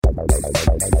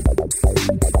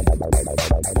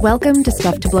Welcome to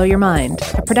Stuff to Blow Your Mind,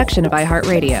 a production of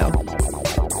iHeartRadio.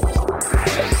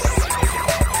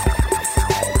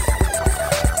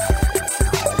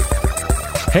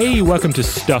 Hey, welcome to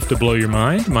Stuff to Blow Your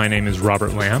Mind. My name is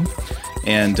Robert Lamb.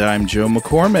 And I'm Joe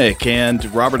McCormick. And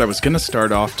Robert, I was going to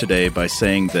start off today by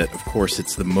saying that, of course,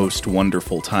 it's the most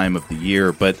wonderful time of the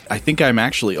year, but I think I'm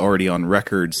actually already on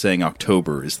record saying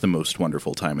October is the most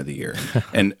wonderful time of the year.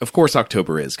 And, of course,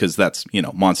 October is, because that's,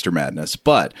 Monster Madness.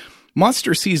 But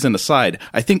monster season aside,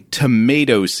 I think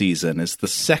tomato season is the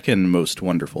second most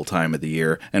wonderful time of the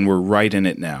year, and we're right in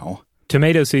it now.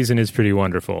 Tomato season is pretty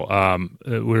wonderful.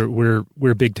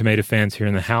 We're big tomato fans here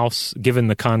in the house. Given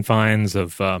the confines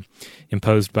of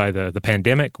imposed by the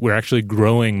pandemic, we're actually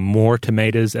growing more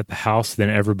tomatoes at the house than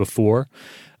ever before.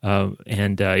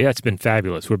 It's been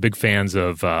fabulous. We're big fans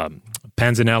of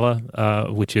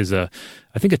panzanella, which is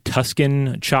I think a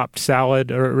Tuscan chopped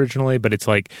salad originally, but it's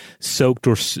like soaked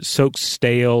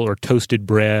stale or toasted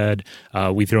bread.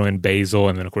 We throw in basil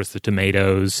and then, of course, the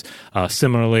tomatoes.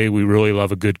 Similarly, we really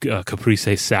love a good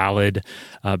caprese salad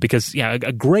because,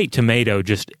 a great tomato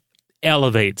just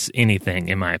elevates anything,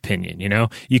 in my opinion.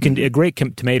 A great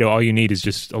tomato, all you need is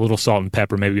just a little salt and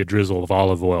pepper, maybe a drizzle of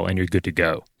olive oil, and you're good to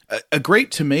go. A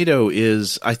great tomato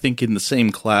is, I think, in the same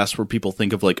class where people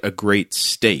think of like a great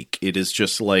steak. It is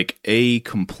just like a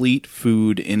complete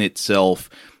food in itself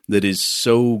that is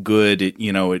so good,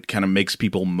 it kind of makes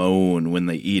people moan when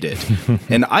they eat it.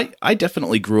 And I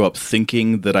definitely grew up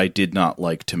thinking that I did not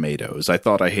like tomatoes. I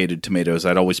thought I hated tomatoes.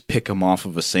 I'd always pick them off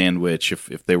of a sandwich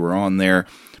if they were on there.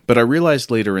 But I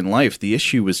realized later in life the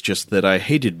issue was just that I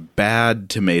hated bad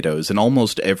tomatoes, and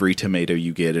almost every tomato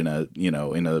you get in a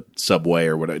Subway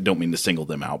or what. I don't mean to single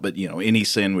them out, but any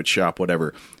sandwich shop,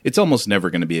 whatever, it's almost never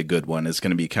going to be a good one. It's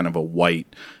going to be kind of a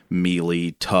white,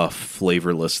 mealy, tough,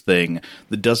 flavorless thing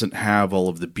that doesn't have all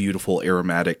of the beautiful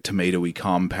aromatic tomatoey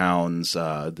compounds,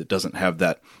 that doesn't have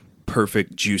that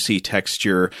perfect juicy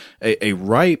texture. A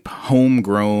ripe,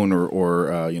 homegrown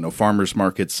or farmer's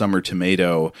market summer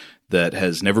tomato that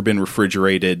has never been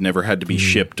refrigerated, never had to be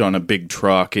shipped on a big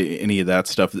truck, any of that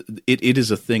stuff. It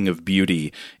is a thing of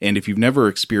beauty. And if you've never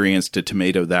experienced a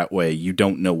tomato that way, you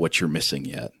don't know what you're missing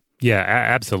yet. Yeah,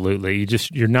 absolutely.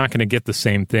 You're not going to get the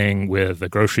same thing with a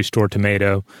grocery store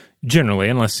tomato, generally,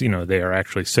 unless, they are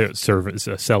actually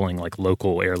selling like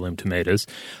local heirloom tomatoes.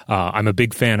 I'm a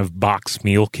big fan of box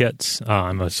meal kits.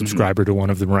 I'm a subscriber to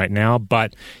one of them right now,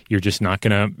 but you're not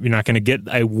gonna get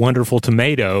a wonderful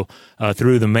tomato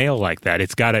through the mail like that.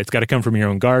 It's got to come from your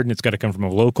own garden. It's got to come from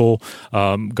a local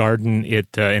garden.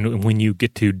 And when you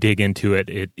get to dig into it,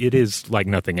 it is like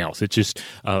nothing else. It's just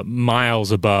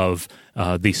miles above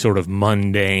the sort of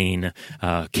mundane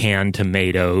canned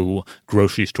tomato,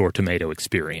 grocery store tomato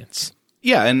experience.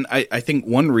 Yeah, and I think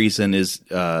one reason is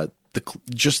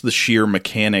just the sheer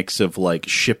mechanics of like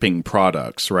shipping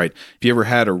products, right? If you ever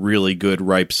had a really good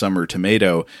ripe summer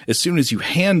tomato, as soon as you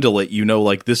handle it,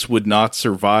 like this would not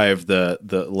survive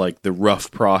the rough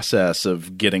process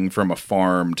of getting from a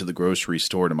farm to the grocery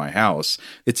store to my house.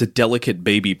 It's a delicate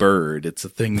baby bird. It's a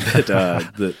thing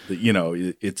that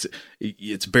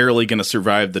it's barely going to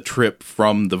survive the trip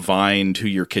from the vine to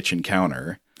your kitchen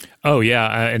counter. Oh,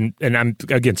 yeah, and I'm,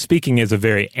 again, speaking as a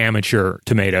very amateur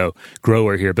tomato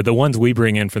grower here, but the ones we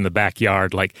bring in from the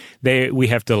backyard, we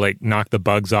have to, knock the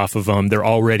bugs off of them. They're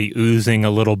already oozing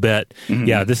a little bit. Mm-hmm.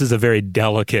 Yeah, this is a very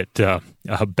delicate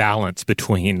balance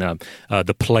between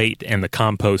the plate and the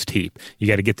compost heap. You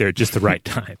got to get there at just the right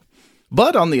time.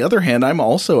 But on the other hand, I'm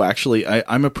also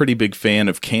I'm a pretty big fan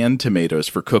of canned tomatoes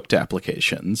for cooked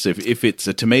applications. If it's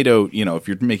a tomato, if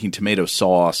you're making tomato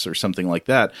sauce or something like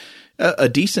that, a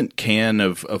decent can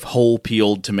of whole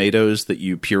peeled tomatoes that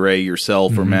you puree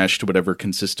yourself or mash to whatever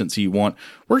consistency you want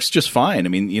works just fine. I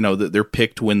mean, they're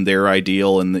picked when they're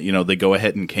ideal and, they go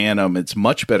ahead and can them. It's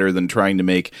much better than trying to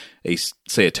make a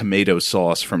tomato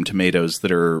sauce from tomatoes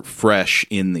that are fresh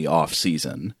in the off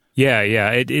season. Yeah.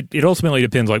 It ultimately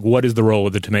depends, what is the role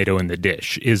of the tomato in the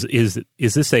dish? Is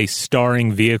this a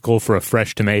starring vehicle for a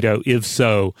fresh tomato? If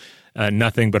so,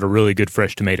 nothing but a really good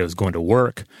fresh tomato is going to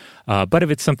work. But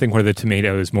if it's something where the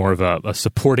tomato is more of a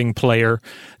supporting player,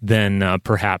 then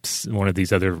perhaps one of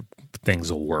these other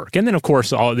things will work. And then, of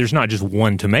course, there's not just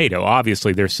one tomato.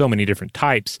 Obviously, there's so many different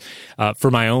types. For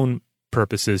my own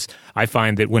purposes, I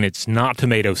find that when it's not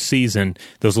tomato season,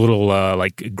 those little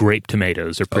grape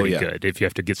tomatoes are pretty good if you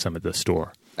have to get some at the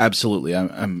store. Absolutely.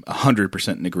 I'm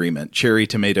 100% in agreement. Cherry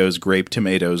tomatoes, grape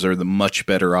tomatoes are the much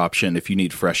better option if you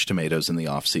need fresh tomatoes in the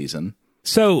off season.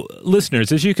 So,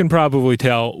 listeners, as you can probably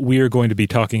tell, we are going to be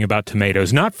talking about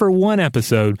tomatoes, not for one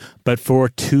episode, but for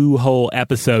 2 whole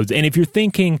episodes. And if you're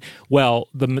thinking, well,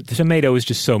 the tomato is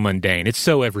just so mundane, it's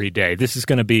so everyday, this is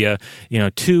going to be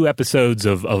 2 episodes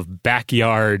of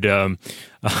backyard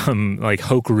like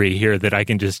hokery here that I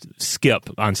can just skip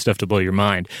on stuff to blow your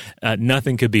mind.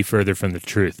 Nothing could be further from the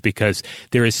truth, because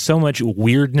there is so much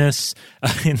weirdness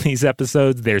in these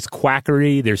episodes. There's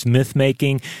quackery, there's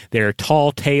myth-making, there are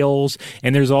tall tales,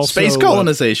 and there's also space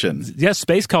colonization. Yes,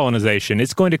 space colonization.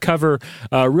 It's going to cover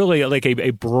really like a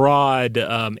broad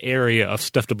area of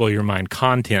stuff to blow your mind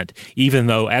content, even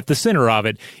though at the center of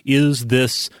it is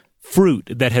this fruit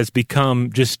that has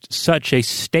become just such a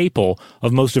staple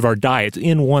of most of our diets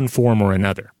in one form or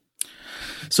another.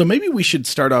 So maybe we should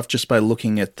start off just by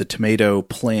looking at the tomato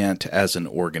plant as an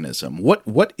organism.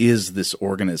 What is this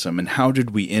organism, and how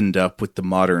did we end up with the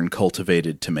modern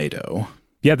cultivated tomato?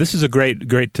 Yeah, this is a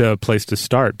great place to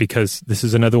start, because this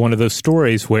is another one of those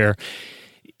stories where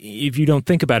if you don't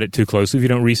think about it too closely, if you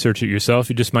don't research it yourself,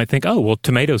 you just might think, oh, well,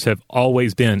 tomatoes have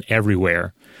always been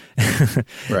everywhere.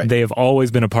 Right. They have always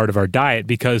been a part of our diet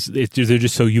because they're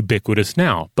just so ubiquitous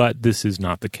now. But this is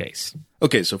not the case.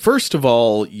 Okay, so first of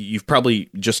all, you've probably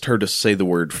just heard us say the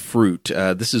word fruit.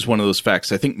 This is one of those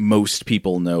facts I think most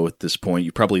people know at this point.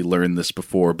 You probably learned this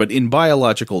before. But in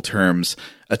biological terms,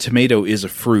 a tomato is a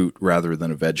fruit rather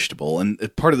than a vegetable.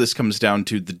 And part of this comes down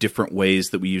to the different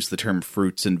ways that we use the term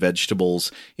fruits and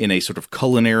vegetables in a sort of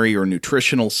culinary or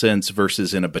nutritional sense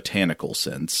versus in a botanical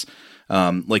sense.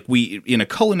 In a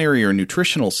culinary or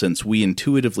nutritional sense, we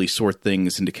intuitively sort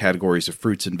things into categories of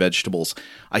fruits and vegetables,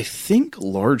 I think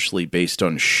largely based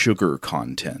on sugar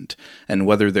content and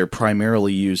whether they're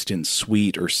primarily used in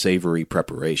sweet or savory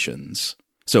preparations.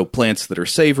 So plants that are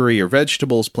savory are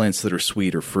vegetables, plants that are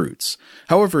sweet are fruits.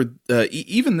 However,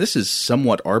 even this is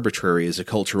somewhat arbitrary as a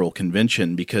cultural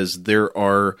convention, because there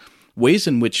are ways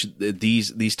in which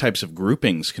these types of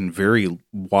groupings can vary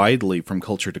widely from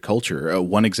culture to culture.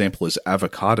 One example is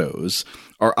avocados.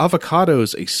 Are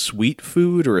avocados a sweet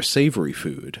food or a savory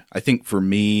food? I think for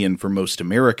me and for most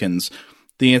Americans,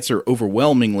 the answer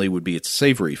overwhelmingly would be it's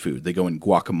savory food. They go in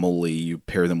guacamole, you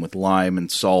pair them with lime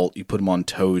and salt, you put them on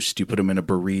toast, you put them in a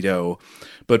burrito.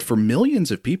 But for millions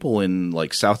of people in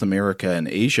like South America and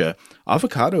Asia,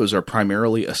 avocados are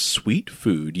primarily a sweet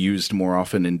food used more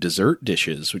often in dessert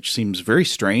dishes, which seems very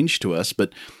strange to us.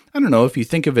 But I don't know, if you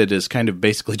think of it as kind of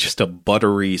basically just a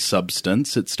buttery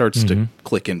substance, it starts to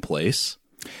click in place.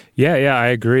 Yeah, I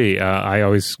agree. I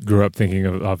always grew up thinking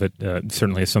of it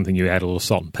certainly as something you add a little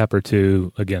salt and pepper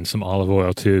to, again, some olive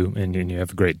oil to, and you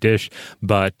have a great dish.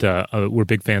 But we're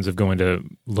big fans of going to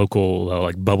local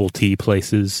like bubble tea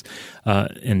places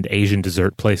and Asian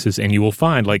dessert places, and you will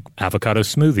find like avocado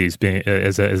smoothies being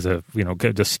as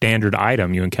a standard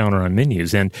item you encounter on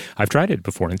menus. And I've tried it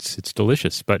before, and it's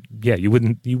delicious. But yeah, you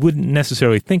wouldn't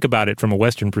necessarily think about it from a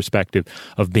Western perspective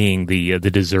of being the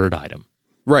dessert item.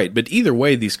 Right, but either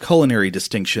way, these culinary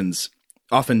distinctions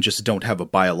often just don't have a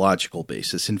biological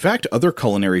basis. In fact, other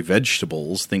culinary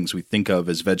vegetables, things we think of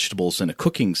as vegetables in a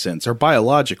cooking sense, are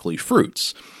biologically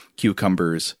fruits.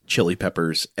 Cucumbers, chili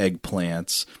peppers,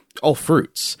 eggplants, all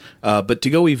fruits. But to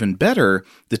go even better,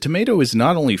 the tomato is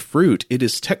not only fruit, it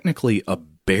is technically a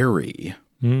berry.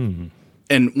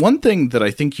 And one thing that I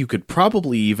think you could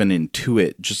probably even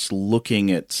intuit just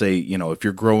looking at, say, if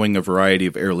you're growing a variety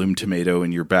of heirloom tomato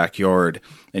in your backyard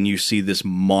and you see this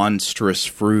monstrous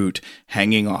fruit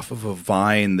hanging off of a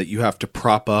vine that you have to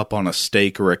prop up on a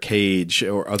stake or a cage,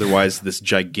 or otherwise this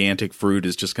gigantic fruit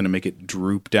is just going to make it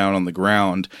droop down on the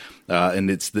ground.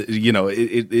 And it's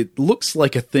it looks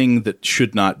like a thing that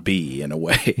should not be, in a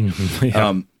way.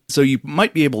 Yeah. So you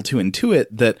might be able to intuit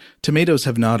that tomatoes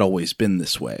have not always been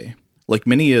this way. Like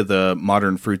many of the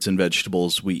modern fruits and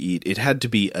vegetables we eat, it had to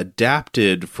be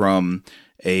adapted from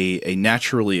a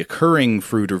naturally occurring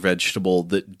fruit or vegetable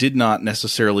that did not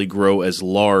necessarily grow as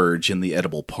large in the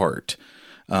edible part.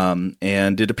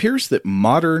 And it appears that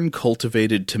modern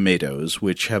cultivated tomatoes,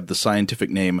 which have the scientific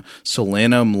name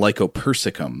Solanum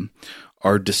lycopersicum,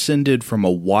 are descended from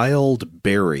a wild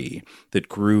berry that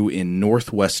grew in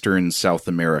northwestern South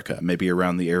America, maybe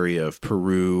around the area of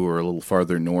Peru or a little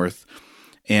farther north.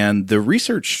 And the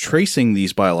research tracing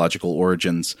these biological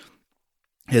origins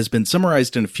has been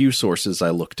summarized in a few sources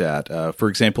I looked at. For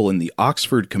example, in the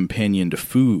Oxford Companion to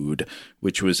Food,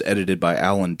 which was edited by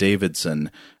Alan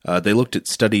Davidson, they looked at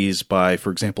studies by,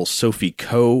 for example, Sophie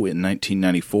Coe in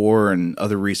 1994 and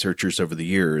other researchers over the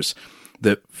years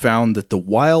that found that the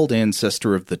wild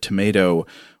ancestor of the tomato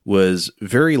was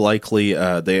very likely,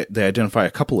 they identify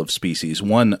a couple of species.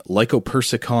 One,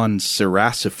 Lycopersicon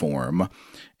cerasiform,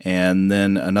 and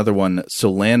then another one,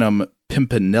 Solanum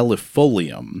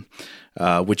pimpinellifolium,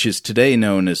 which is today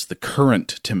known as the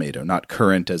currant tomato, not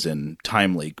current as in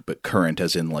timely, but currant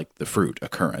as in like the fruit, a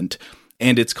currant.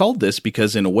 And it's called this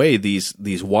because in a way,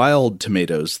 these wild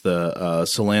tomatoes, the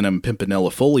Solanum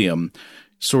pimpinellifolium,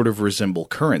 sort of resemble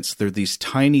currants. They're these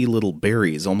tiny little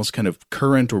berries, almost kind of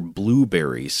currant or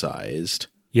blueberry sized.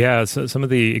 Yeah, so some of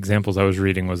the examples I was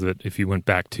reading was that if you went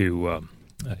back to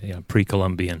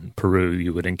pre-Columbian Peru,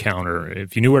 you would encounter,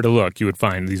 if you knew where to look, you would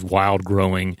find these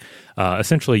wild-growing,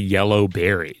 essentially yellow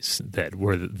berries that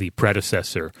were the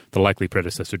likely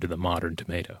predecessor to the modern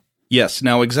tomato. Yes.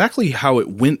 Now, exactly how it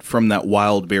went from that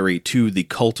wild berry to the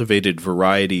cultivated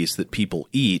varieties that people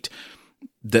eat,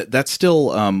 that's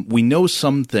still, we know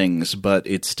some things, but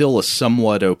it's still a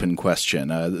somewhat open question.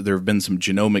 There have been some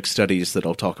genomic studies that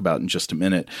I'll talk about in just a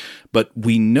minute, but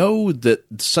we know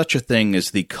that such a thing as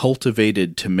the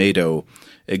cultivated tomato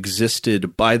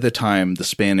existed by the time the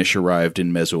Spanish arrived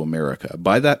in Mesoamerica.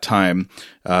 By that time,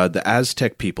 the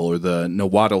Aztec people, or the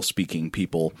Nahuatl-speaking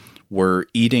people, were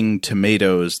eating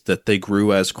tomatoes that they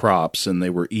grew as crops, and they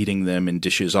were eating them in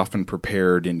dishes often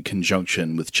prepared in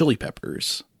conjunction with chili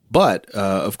peppers. But,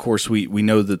 of course, we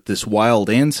know that this wild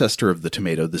ancestor of the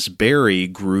tomato, this berry,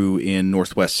 grew in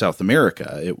northwest South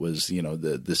America. It was,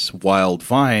 this wild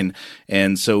vine.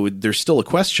 And so there's still a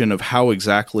question of how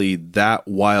exactly that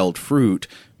wild fruit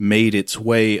made its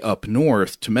way up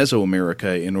north to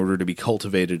Mesoamerica in order to be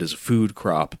cultivated as a food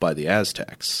crop by the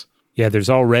Aztecs. Yeah, there's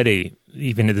already,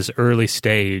 even at this early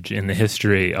stage in the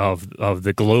history of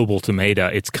the global tomato,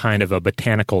 it's kind of a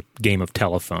botanical game of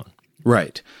telephone.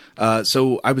 Right.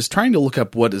 So I was trying to look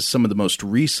up what is some of the most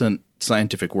recent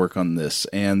scientific work on this,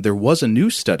 and there was a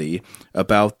new study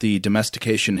about the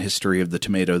domestication history of the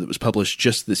tomato that was published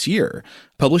just this year,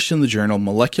 published in the journal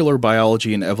Molecular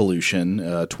Biology and Evolution,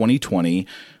 2020,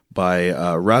 by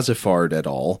Razifard et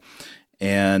al.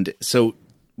 And so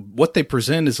what they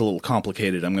present is a little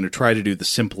complicated. I'm going to try to do the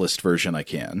simplest version I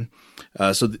can.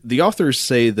 So the authors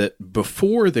say that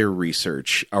before their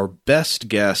research, our best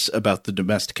guess about the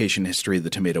domestication history of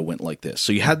the tomato went like this.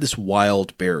 So you had this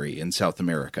wild berry in South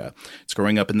America. It's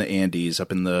growing up in the Andes,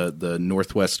 up in the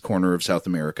northwest corner of South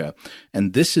America.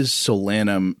 And this is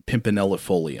Solanum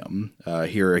pimpinellifolium.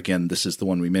 Here again, this is the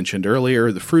one we mentioned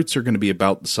earlier. The fruits are going to be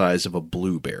about the size of a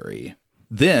blueberry.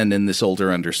 Then, in this older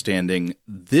understanding,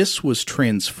 this was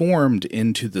transformed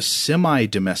into the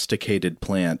semi-domesticated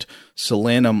plant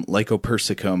Solanum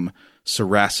lycopersicum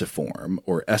cerasiform,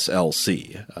 or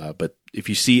SLC. But if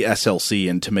you see SLC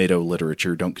in tomato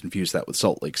literature, don't confuse that with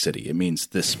Salt Lake City. It means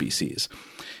this species.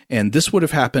 And this would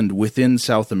have happened within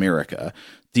South America.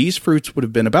 These fruits would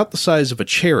have been about the size of a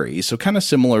cherry, so kind of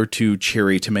similar to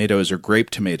cherry tomatoes or grape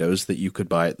tomatoes that you could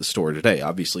buy at the store today.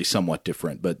 Obviously somewhat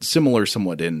different, but similar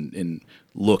somewhat in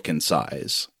look and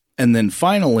size. And then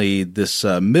finally, this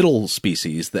middle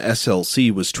species, the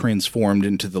SLC, was transformed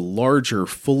into the larger,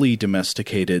 fully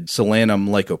domesticated Solanum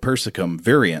lycopersicum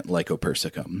variant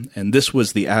Lycopersicum. And this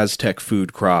was the Aztec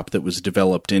food crop that was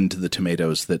developed into the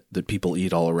tomatoes that people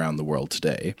eat all around the world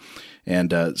today.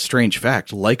 And strange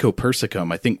fact,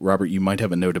 Lycopersicum, I think, Robert, you might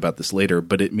have a note about this later,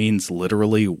 but it means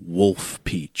literally wolf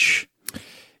peach.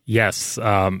 Yes,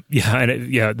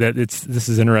 this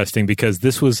is interesting because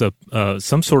this was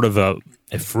some sort of a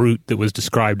fruit that was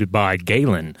described by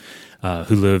Galen,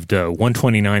 who lived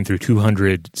 129 through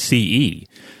 200 CE,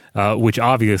 which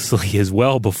obviously is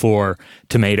well before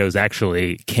tomatoes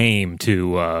actually came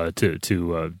to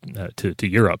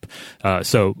Europe.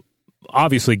 So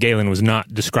obviously Galen was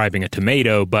not describing a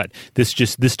tomato, but this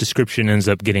description ends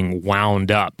up getting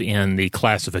wound up in the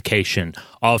classification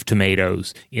of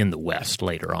tomatoes in the West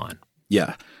later on.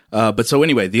 Yeah. But so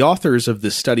anyway, the authors of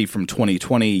this study from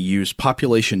 2020 use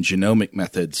population genomic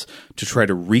methods to try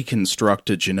to reconstruct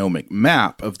a genomic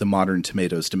map of the modern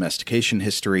tomato's domestication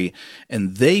history,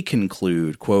 and they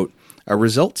conclude, quote, "Our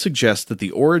results suggest that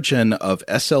the origin of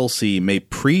SLC may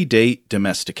predate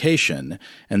domestication,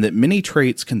 and that many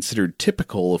traits considered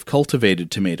typical of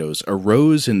cultivated tomatoes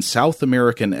arose in South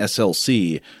American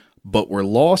SLC, but were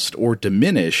lost or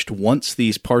diminished once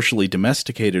these partially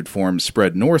domesticated forms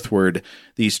spread northward.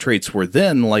 These traits were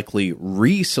then likely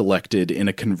reselected in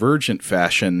a convergent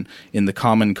fashion in the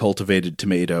common cultivated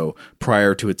tomato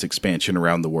prior to its expansion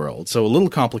around the world." So a little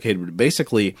complicated, but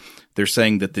basically they're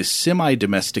saying that this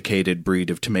semi-domesticated breed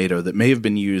of tomato that may have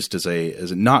been used as a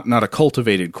not a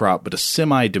cultivated crop, but a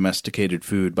semi-domesticated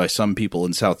food by some people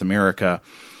in South America,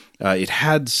 it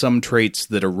had some traits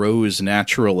that arose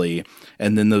naturally,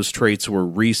 and then those traits were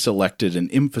reselected and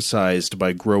emphasized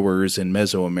by growers in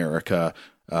Mesoamerica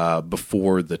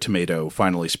before the tomato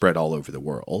finally spread all over the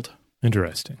world.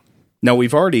 Interesting. Now,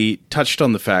 we've already touched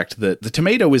on the fact that the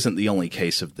tomato isn't the only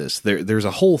case of this. There's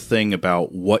a whole thing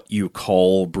about what you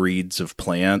call breeds of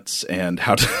plants and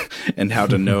how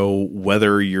to know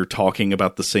whether you're talking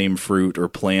about the same fruit or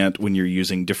plant when you're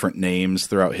using different names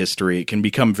throughout history. It can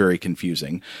become very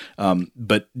confusing.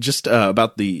 But just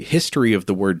about the history of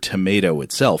the word tomato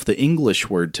itself, the English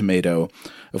word tomato,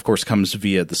 of course, comes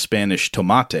via the Spanish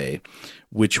tomate,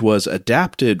 which was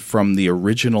adapted from the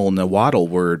original Nahuatl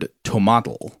word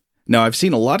tomatl. Now, I've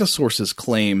seen a lot of sources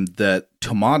claim that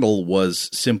tomatl was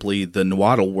simply the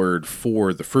Nahuatl word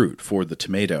for the fruit, for the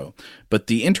tomato. But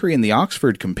the entry in the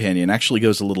Oxford Companion actually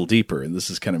goes a little deeper, and this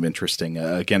is kind of interesting,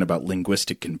 again, about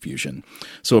linguistic confusion.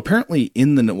 So apparently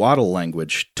in the Nahuatl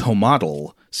language,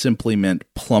 tomatl simply meant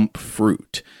plump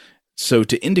fruit. So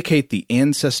to indicate the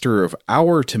ancestor of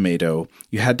our tomato,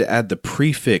 you had to add the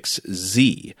prefix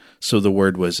Z. So the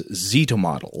word was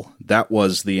zitomatl. That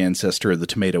was the ancestor of the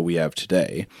tomato we have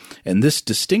today. And this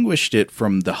distinguished it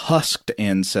from the husked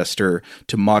ancestor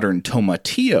to modern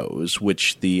tomatillos,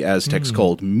 which the Aztecs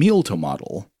called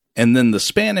mealtomatl. And then the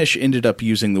Spanish ended up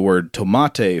using the word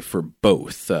tomate for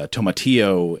both.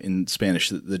 Tomatillo in Spanish,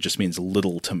 that just means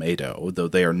little tomato, though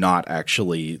they are not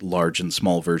actually large and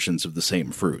small versions of the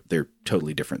same fruit. They're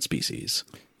totally different species.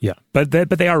 Yeah, but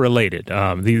they are related.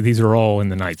 These are all in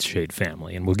the nightshade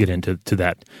family, and we'll get into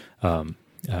that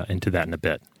in a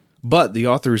bit. But the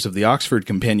authors of the Oxford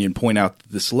Companion point out that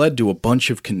this led to a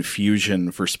bunch of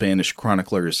confusion for Spanish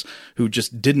chroniclers who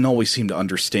just didn't always seem to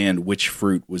understand which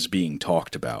fruit was being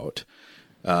talked about.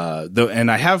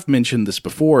 And I have mentioned this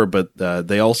before, but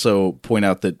they also point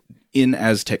out that in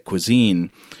Aztec cuisine,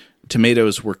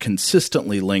 tomatoes were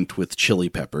consistently linked with chili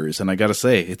peppers. And I got to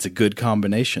say, it's a good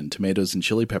combination. Tomatoes and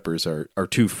chili peppers are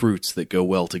two fruits that go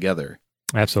well together.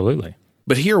 Absolutely.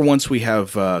 But here, once we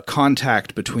have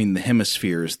contact between the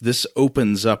hemispheres, this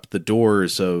opens up the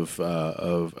doors of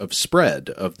spread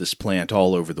of this plant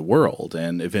all over the world,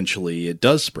 and eventually it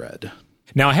does spread.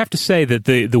 Now, I have to say that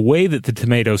the way that the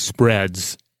tomato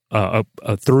spreads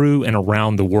through and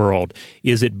around the world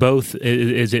was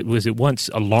it once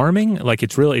alarming, like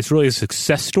it's really a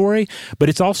success story, but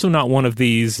it's also not one of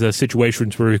these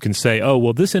situations where you can say, oh,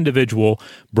 well, this individual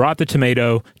brought the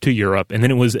tomato to Europe and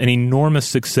then it was an enormous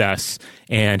success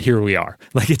and here we are.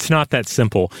 Like, it's not that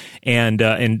simple. And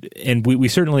we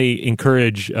certainly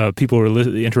encourage people who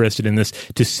are interested in this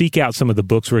to seek out some of the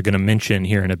books we're going to mention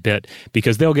here in a bit,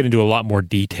 because they'll get into a lot more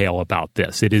detail about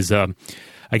this. It is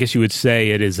I guess you would say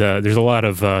it is. There's a lot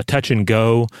of touch and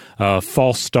go,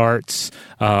 false starts,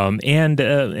 and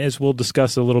as we'll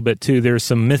discuss a little bit too, there's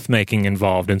some myth making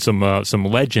involved and some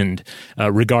legend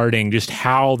regarding just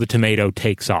how the tomato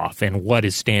takes off and what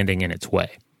is standing in its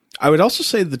way. I would also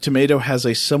say the tomato has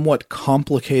a somewhat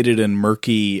complicated and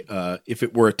murky. If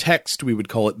it were a text, we would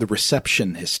call it the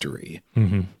reception history.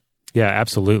 Mm-hmm. Yeah,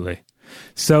 absolutely.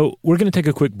 So we're going to take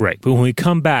a quick break, but when we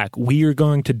come back, we are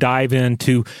going to dive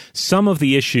into some of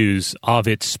the issues of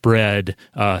its spread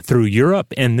through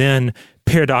Europe and then,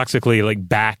 paradoxically, like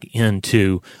back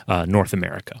into North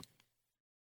America.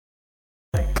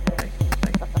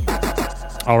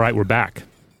 All right, we're back.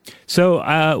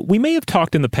 So we may have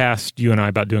talked in the past, you and I,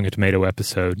 about doing a tomato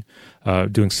episode,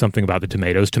 doing something about the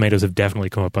tomatoes. Tomatoes have definitely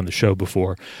come up on the show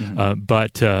before. Mm-hmm.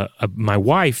 But my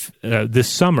wife this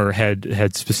summer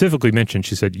had specifically mentioned,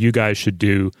 she said, you guys should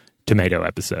do tomato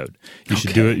episode. You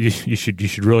should do it. You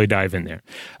should really dive in there.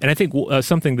 And I think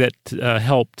something that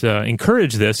helped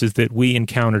encourage this is that we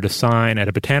encountered a sign at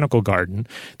a botanical garden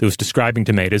that was describing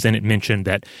tomatoes, and it mentioned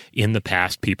that in the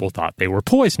past people thought they were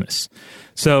poisonous.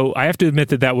 So I have to admit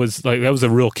that was a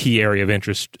real key area of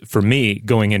interest for me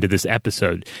going into this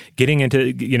episode, getting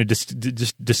into just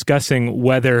discussing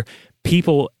whether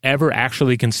people ever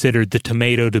actually considered the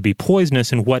tomato to be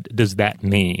poisonous, and what does that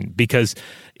mean? Because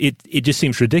it just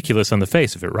seems ridiculous on the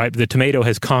face of it, right? The tomato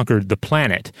has conquered the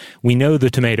planet. We know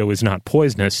the tomato is not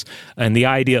poisonous, and the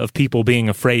idea of people being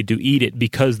afraid to eat it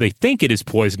because they think it is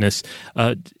poisonous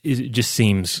it just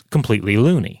seems completely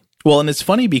loony. Well, and it's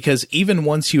funny because even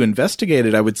once you investigate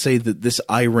it, I would say that this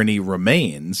irony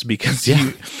remains because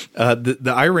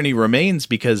the irony remains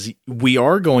because we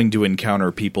are going to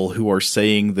encounter people who are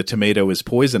saying the tomato is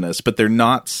poisonous, but they're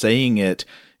not saying it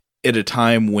at a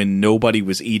time when nobody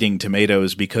was eating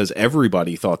tomatoes because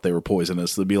everybody thought they were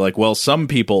poisonous. They'd be like, well, some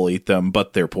people eat them,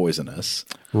 but they're poisonous.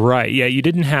 Right. Yeah. You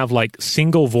didn't have like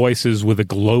single voices with a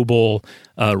global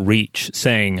reach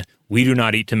saying, we do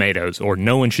not eat tomatoes, or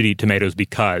no one should eat tomatoes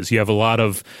because. You have a lot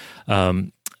of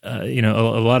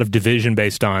a lot of division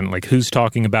based on like who's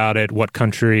talking about it, what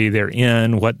country they're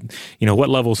in, what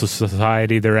levels of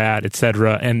society they're at,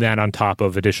 etc., and that on top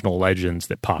of additional legends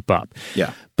that pop up.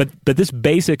 Yeah. But this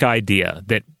basic idea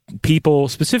that people,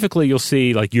 specifically you'll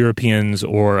see like Europeans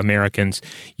or Americans,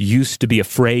 used to be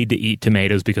afraid to eat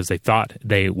tomatoes because they thought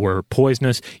they were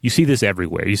poisonous. You see this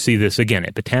everywhere. You see this, again,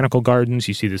 at botanical gardens.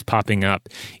 You see this popping up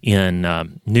in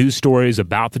news stories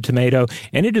about the tomato,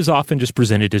 and it is often just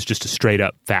presented as just a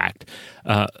straight-up fact.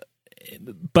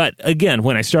 But again,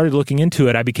 when I started looking into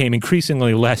it, I became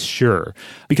increasingly less sure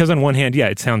because, on one hand,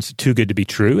 it sounds too good to be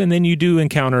true, and then you do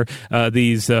encounter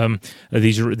these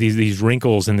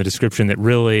wrinkles in the description that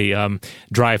really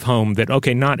drive home that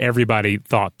not everybody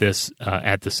thought this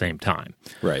at the same time.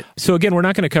 Right. So again, we're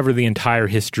not going to cover the entire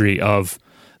history of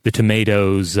the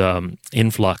tomatoes'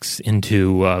 influx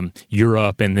into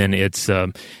Europe and then its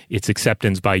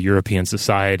acceptance by European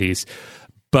societies.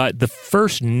 But the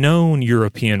first known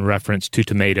European reference to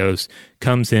tomatoes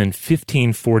comes in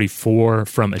 1544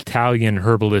 from Italian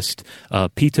herbalist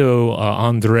Pito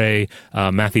Andrea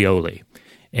Mattioli.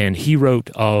 And he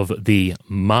wrote of the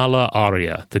mala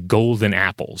aurea, the golden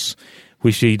apples,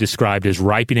 which he described as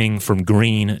ripening from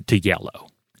green to yellow.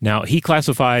 Now, he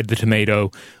classified the tomato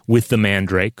with the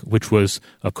mandrake, which was,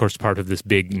 of course, part of this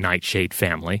big nightshade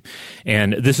family.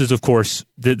 And this is, of course,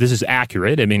 this is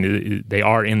accurate. I mean, they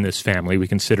are in this family. We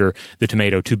consider the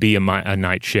tomato to be a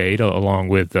nightshade, along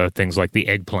with things like the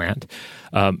eggplant.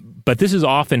 But this is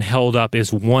often held up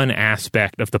as one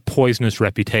aspect of the poisonous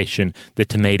reputation that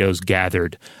tomatoes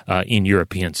gathered in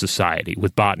European society,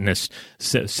 with botanists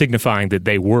signifying that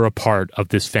they were a part of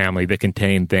this family that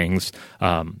contained things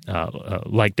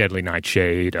like deadly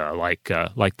nightshade, like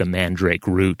the mandrake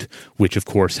root, which of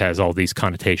course has all these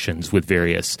connotations with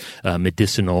various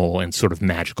medicinal and sort of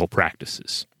magical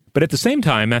practices. But at the same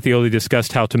time, Mattioli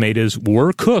discussed how tomatoes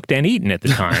were cooked and eaten at the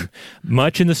time,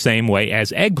 much in the same way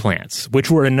as eggplants, which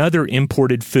were another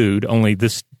imported food, only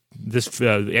this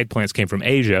eggplants came from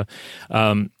Asia,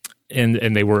 and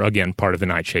they were, again, part of the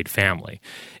nightshade family.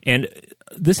 And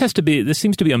this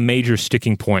seems to be a major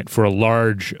sticking point for a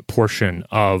large portion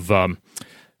of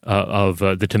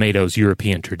the tomato's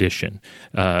European tradition,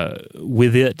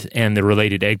 with it and the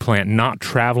related eggplant not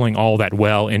traveling all that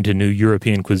well into new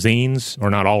European cuisines,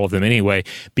 or not all of them anyway,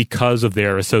 because of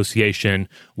their association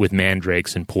with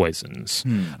mandrakes and poisons,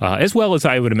 as well as,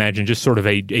 I would imagine, just sort of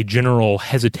a general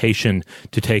hesitation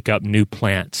to take up new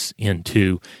plants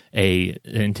into a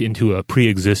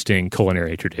pre-existing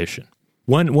culinary tradition.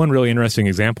 One really interesting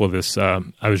example of this I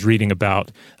was reading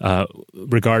about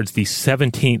regards the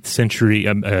 17th century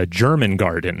German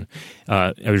garden.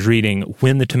 I was reading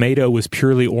when the tomato was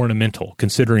purely ornamental,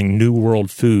 considering New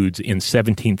World foods in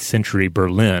 17th century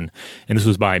Berlin. And this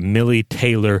was by Millie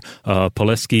Taylor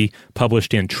Poleski,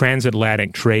 published in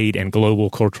Transatlantic Trade and Global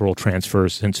Cultural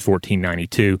Transfers since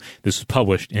 1492. This was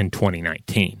published in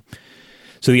 2019.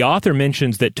 So the author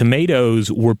mentions that tomatoes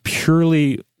were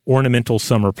purely ornamental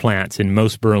summer plants in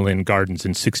most Berlin gardens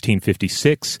in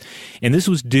 1656, and this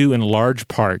was due in large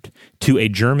part to a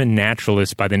German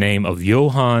naturalist by the name of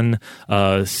Johann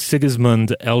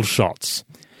Sigismund Elschotz,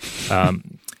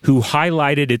 who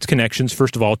highlighted its connections,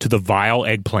 first of all, to the vile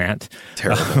eggplant,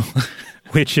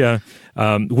 which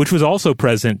was also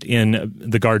present in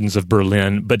the gardens of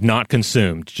Berlin, but not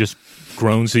consumed, just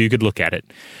grown so you could look at it.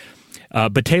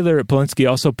 But Taylor Poleski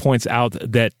also points out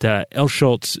that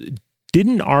Elschotz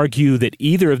didn't argue that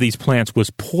either of these plants was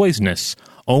poisonous,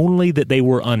 only that they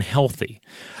were unhealthy.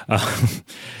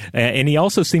 And he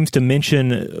also seems to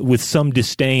mention with some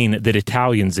disdain that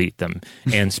Italians eat them,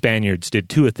 and Spaniards did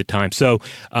too at the time. So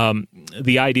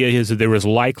the idea is that there was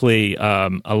likely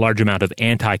a large amount of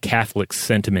anti-Catholic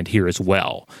sentiment here as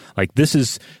well. Like this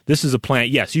is a plant,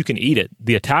 yes, you can eat it.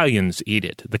 The Italians eat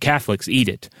it. The Catholics eat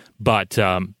it. But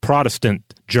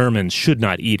Protestant Germans should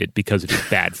not eat it because it is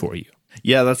bad for you.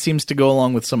 Yeah, that seems to go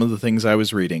along with some of the things I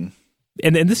was reading.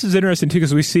 And this is interesting, too,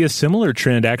 because we see a similar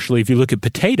trend, actually, if you look at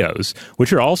potatoes,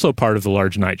 which are also part of the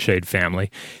large nightshade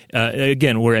family.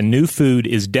 Again, where a new food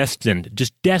is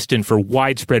destined for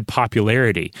widespread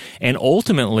popularity, and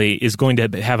ultimately is going to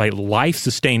have a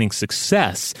life-sustaining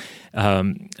success.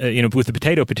 With the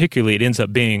potato particularly, it ends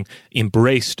up being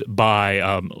embraced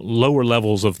by lower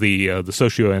levels of the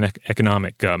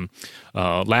socioeconomic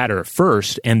ladder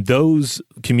first, and those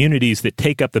communities that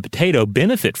take up the potato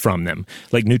benefit from them,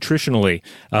 like nutritionally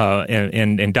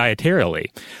and dietarily.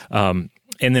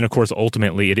 And then, of course,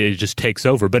 ultimately, it just takes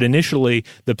over. But initially,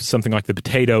 something like the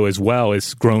potato as well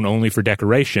is grown only for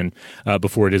decoration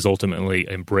before it is ultimately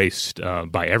embraced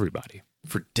by everybody.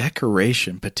 For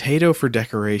decoration, potato for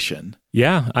decoration.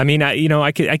 Yeah, I mean,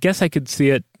 I guess I could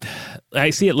see it. I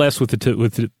see it less with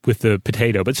the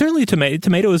potato, but certainly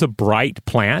tomato is a bright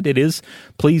plant. It is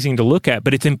pleasing to look at,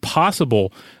 but it's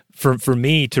impossible for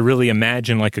me to really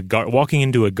imagine like walking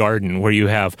into a garden where you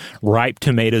have ripe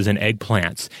tomatoes and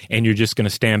eggplants, and you're just going to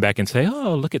stand back and say,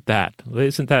 "Oh, look at that!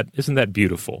 Isn't that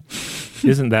beautiful?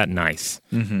 Isn't that nice?"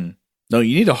 Mm-hmm. No,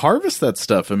 you need to harvest that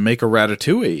stuff and make a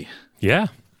ratatouille. Yeah.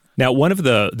 Now, one of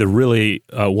the really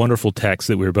wonderful texts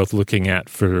that we were both looking at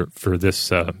for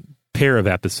this pair of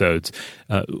episodes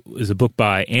is a book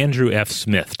by Andrew F.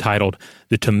 Smith titled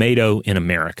 "The Tomato in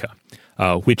America,"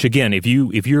 which, again, if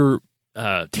you're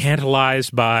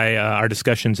tantalized by our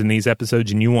discussions in these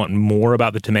episodes and you want more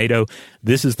about the tomato,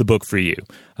 this is the book for you.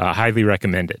 Highly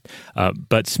recommend it.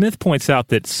 But Smith points out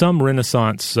that some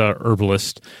Renaissance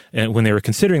herbalists, when they were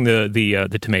considering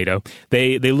the tomato,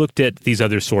 they looked at these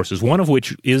other sources, one of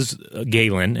which is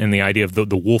Galen and the idea of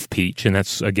the wolf peach, and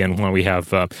that's, again, why we have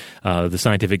the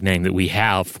scientific name that we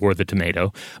have for the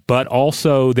tomato. But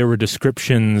also there were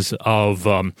descriptions of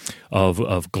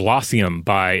Glossium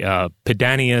by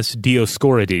Pedanius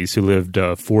Dioscorides, who lived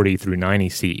 40 through 90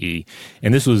 CE.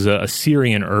 And this was a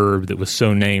Syrian herb that was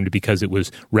so named because it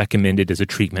was recommended as a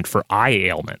treatment for eye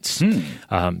ailments.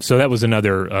 So that was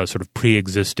another sort of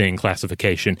pre-existing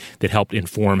classification that helped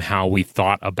inform how we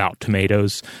thought about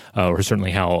tomatoes, or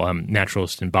certainly how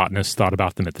naturalists and botanists thought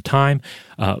about them at the time.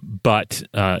 But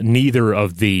neither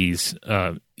of these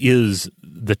is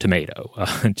the tomato,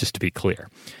 just to be clear.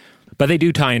 But they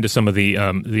do tie into some of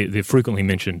the frequently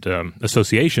mentioned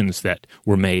associations that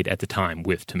were made at the time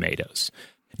with tomatoes.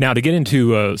 Now, to get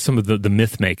into some of the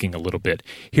myth-making a little bit,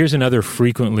 here's another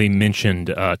frequently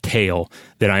mentioned tale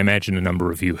that I imagine a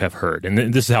number of you have heard, and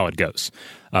this is how it goes.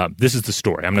 This is the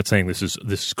story. I'm not saying this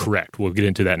is correct. We'll get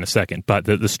into that in a second. But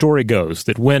the story goes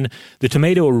that when the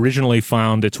tomato originally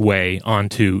found its way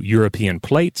onto European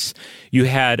plates, you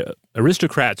had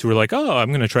aristocrats who were like, "Oh, I'm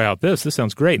going to try out this. This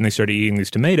sounds great." And they started eating these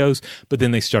tomatoes, but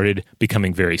then they started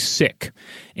becoming very sick.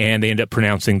 And they ended up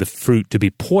pronouncing the fruit to be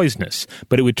poisonous.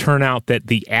 But it would turn out that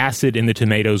the acid in the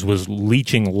tomatoes was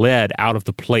leaching lead out of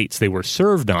the plates they were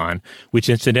served on, which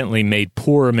incidentally made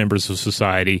poorer members of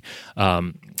society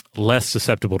less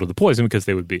susceptible to the poison because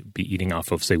they would be eating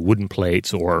off of, say, wooden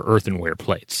plates or earthenware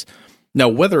plates. Now,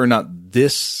 whether or not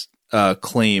this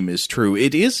claim is true,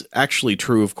 it is actually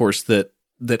true, of course, that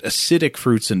acidic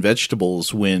fruits and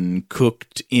vegetables, when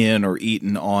cooked in or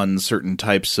eaten on certain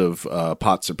types of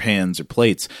pots or pans or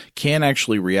plates, can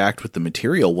actually react with the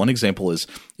material. One example is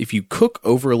if you cook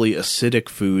overly acidic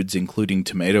foods, including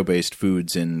tomato-based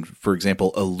foods, in, for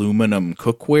example, aluminum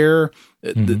cookware,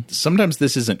 sometimes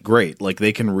this isn't great. Like,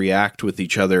 they can react with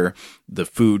each other. The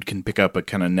food can pick up a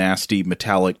kind of nasty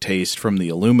metallic taste from the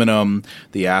aluminum.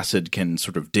 The acid can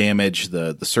sort of damage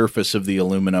the surface of the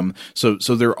aluminum. So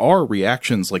there are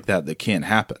reactions like that can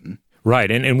happen.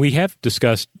 Right, and we have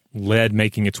discussed lead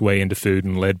making its way into food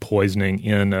and lead poisoning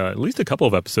in at least a couple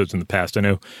of episodes in the past. I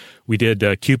know we did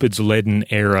Cupid's Leaden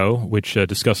Arrow, which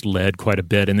discussed lead quite a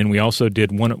bit, and then we also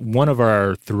did one of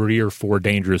our 3 or 4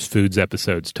 dangerous foods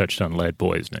episodes touched on lead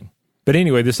poisoning. But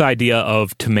anyway, this idea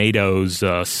of tomatoes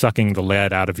sucking the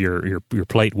lead out of your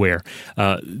plateware,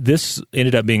 this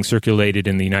ended up being circulated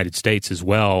in the United States as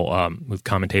well, with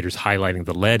commentators highlighting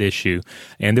the lead issue.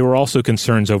 And there were also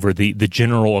concerns over the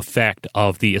general effect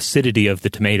of the acidity of the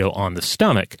tomato on the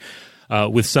stomach,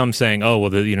 with some saying, "Oh, well,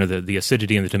 the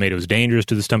acidity in the tomato is dangerous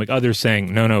to the stomach." Others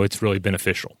saying, "No, it's really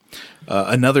beneficial."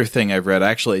 Another thing I've read,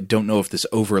 actually, I don't know if this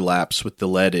overlaps with the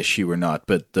lead issue or not,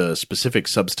 but the specific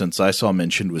substance I saw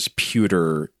mentioned was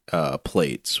pewter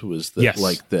plates. Yes.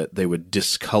 Like that they would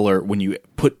discolor when you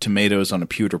put tomatoes on a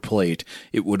pewter plate.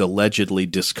 It would allegedly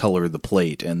discolor the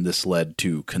plate, and this led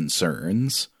to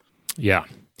concerns. Yeah.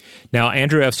 Now,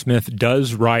 Andrew F. Smith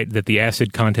does write that the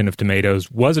acid content of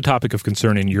tomatoes was a topic of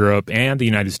concern in Europe and the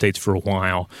United States for a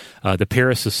while. The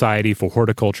Paris Society for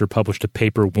Horticulture published a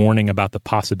paper warning about the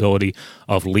possibility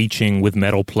of leaching with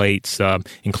metal plates,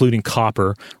 including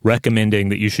copper, recommending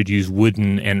that you should use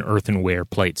wooden and earthenware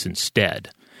plates instead.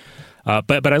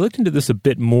 But I looked into this a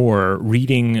bit more,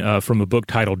 reading from a book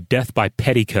titled Death by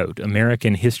Petticoat,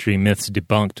 American History Myths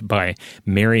Debunked by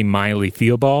Mary Miley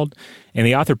Theobald. And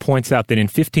the author points out that in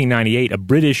 1598, a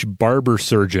British barber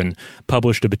surgeon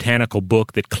published a botanical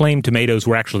book that claimed tomatoes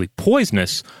were actually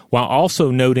poisonous, while also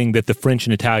noting that the French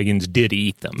and Italians did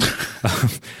eat them.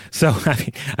 So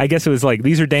I guess it was like,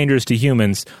 these are dangerous to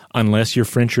humans unless you're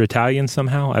French or Italian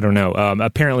somehow. I don't know.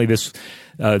 Apparently this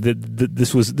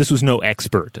this was no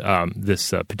expert.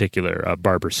 This particular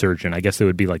barber surgeon, I guess it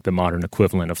would be like the modern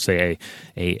equivalent of, say,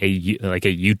 a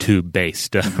YouTube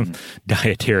based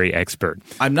dietary expert.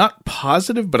 I'm not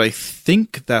positive, but I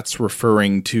think that's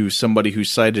referring to somebody who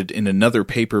cited in another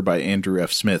paper by Andrew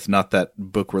F. Smith, not that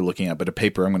book we're looking at, but a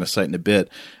paper I'm going to cite in a bit.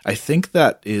 I think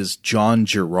that is John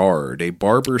Gerard, a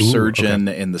barber surgeon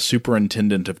and the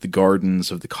superintendent of the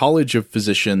gardens of the College of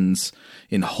Physicians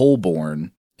in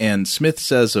Holborn. And Smith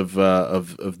says of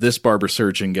this barber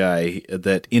surgeon guy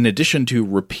that in addition to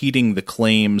repeating the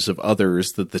claims of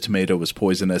others that the tomato was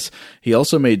poisonous, he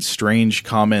also made strange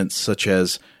comments such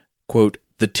as, quote,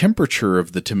 "The temperature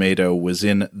of the tomato was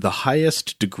in the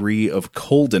highest degree of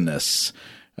coldness,"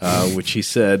 which he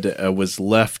said was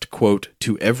left, quote,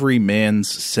 "to every man's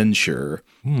censure."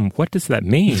 What does that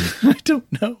mean? I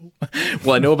don't know.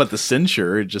 Well, I know about the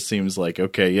censure. It just seems like,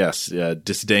 okay, yes,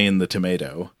 disdain the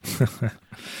tomato.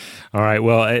 All right.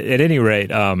 Well, at any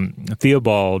rate,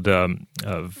 Theobald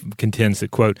contends that,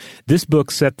 quote, "This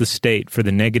book set the state for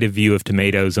the negative view of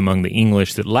tomatoes among the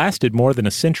English that lasted more than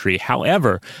a century.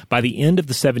 However, by the end of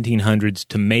the 1700s,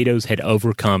 tomatoes had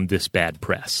overcome this bad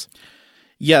press."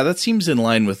 Yeah, that seems in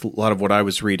line with a lot of what I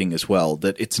was reading as well,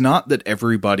 that it's not that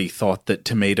everybody thought that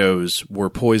tomatoes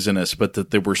were poisonous, but that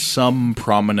there were some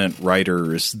prominent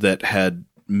writers that had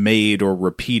made or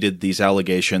repeated these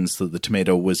allegations that the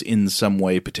tomato was in some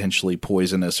way potentially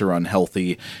poisonous or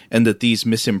unhealthy, and that these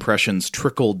misimpressions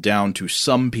trickled down to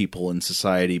some people in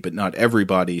society, but not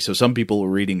everybody. So some people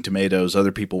were eating tomatoes,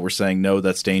 other people were saying, no,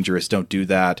 that's dangerous, don't do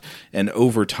that. And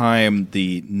over time,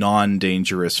 the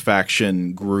non-dangerous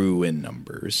faction grew in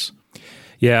numbers.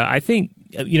 Yeah, I think,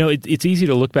 it's easy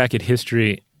to look back at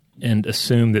history and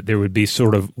assume that there would be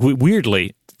sort of,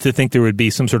 weirdly, to think there would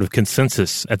be some sort of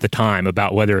consensus at the time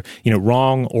about whether,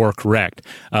 wrong or correct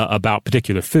about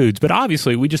particular foods. But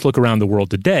obviously, we just look around the world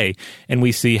today and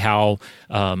we see how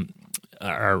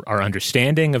our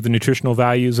understanding of the nutritional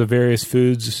values of various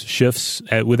foods shifts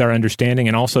with our understanding,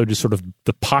 and also just sort of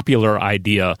the popular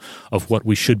idea of what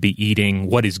we should be eating,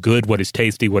 what is good, what is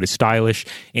tasty, what is stylish,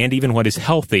 and even what is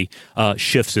healthy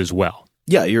shifts as well.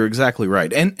 Yeah, you're exactly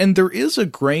right. And there is a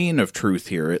grain of truth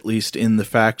here, at least in the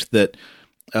fact that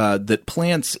that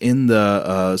plants in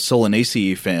the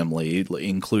Solanaceae family,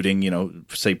 including,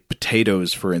 say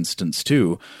potatoes, for instance,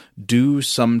 too, do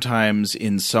sometimes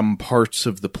in some parts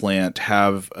of the plant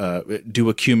do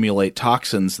accumulate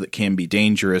toxins that can be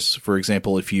dangerous. For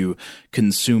example, if you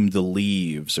consume the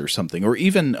leaves or something, or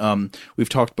even we've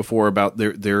talked before about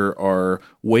there are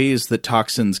ways that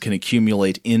toxins can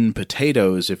accumulate in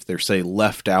potatoes if they're, say,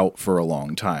 left out for a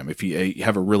long time. If you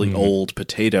have a really old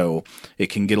potato,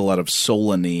 it can get a lot of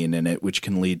solanine in it, which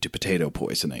can lead to potato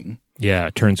poisoning. Yeah,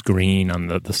 it turns green on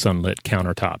the sunlit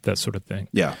countertop, that sort of thing.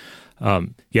 Yeah.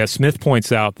 Smith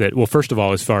points out that, well, first of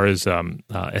all, as far as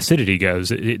acidity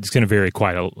goes, it's going to vary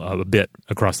quite a bit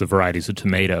across the varieties of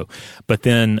tomato. But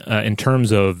then in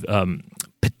terms of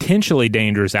potentially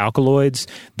dangerous alkaloids,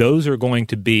 those are going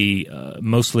to be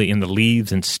mostly in the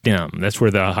leaves and stem. That's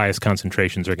where the highest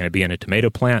concentrations are going to be in a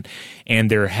tomato plant. And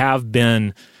there have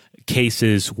been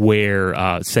cases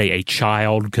where, say, a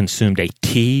child consumed a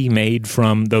tea made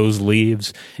from those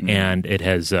leaves, and it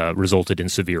has resulted in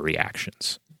severe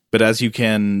reactions. But as you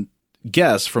can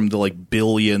guess from the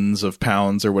billions of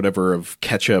pounds or whatever of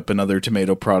ketchup and other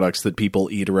tomato products that people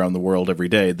eat around the world every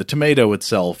day, the tomato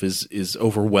itself is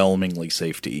overwhelmingly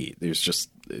safe to eat.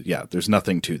 There's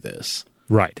nothing to this.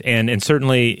 Right. And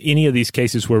certainly any of these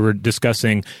cases where we're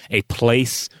discussing a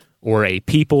place or a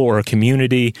people or a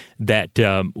community that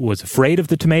was afraid of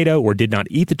the tomato or did not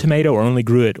eat the tomato or only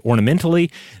grew it ornamentally,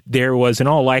 there was in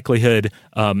all likelihood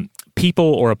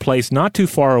people or a place not too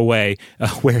far away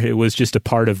where it was just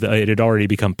it had already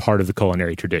become part of the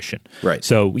culinary tradition. Right.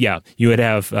 So, yeah, you would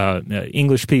have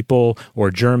English people or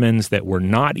Germans that were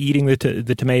not eating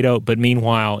the tomato, but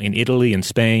meanwhile in Italy and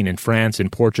Spain and France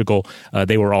and Portugal,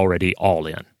 they were already all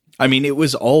in. I mean, it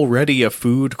was already a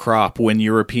food crop when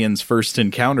Europeans first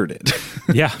encountered it.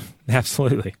 Yeah,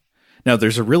 absolutely. Now,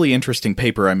 there's a really interesting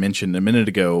paper I mentioned a minute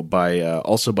ago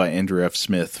also by Andrew F.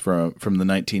 Smith from the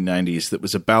 1990s that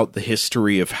was about the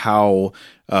history of how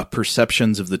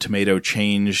perceptions of the tomato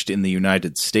changed in the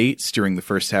United States during the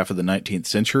first half of the 19th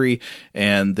century.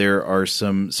 And there are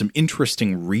some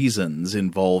interesting reasons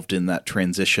involved in that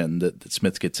transition that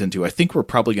Smith gets into. I think we're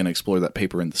probably going to explore that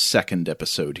paper in the second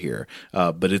episode here,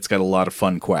 but it's got a lot of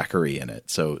fun quackery in it.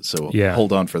 So yeah.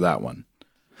 Hold on for that one.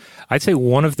 I'd say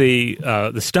one of the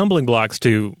stumbling blocks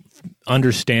to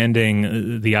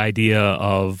understanding the idea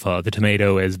of the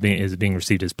tomato as being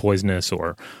received as poisonous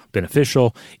or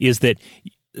beneficial is that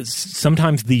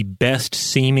sometimes the best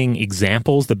seeming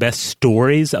examples, the best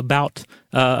stories about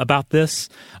this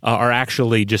are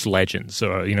actually just legends,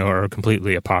 or are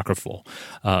completely apocryphal.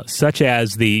 Such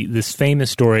as this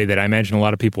famous story that I imagine a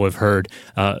lot of people have heard,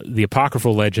 the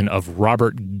apocryphal legend of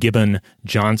Robert Gibbon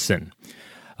Johnson.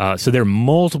 So there are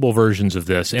multiple versions of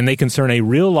this, and they concern a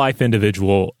real-life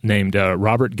individual named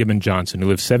Robert Gibbon Johnson, who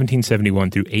lived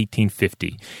 1771 through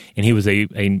 1850, and he was a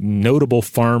notable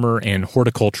farmer and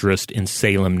horticulturist in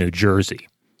Salem, New Jersey.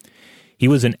 He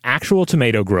was an actual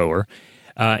tomato grower,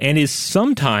 and is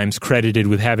sometimes credited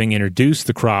with having introduced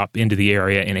the crop into the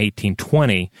area in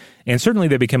 1820, and certainly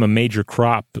they became a major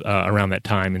crop around that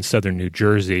time in southern New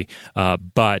Jersey,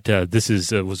 but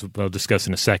this we'll discuss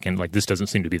in a second, like this doesn't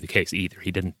seem to be the case either.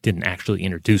 He didn't actually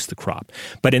introduce the crop.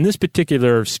 But in this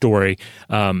particular story,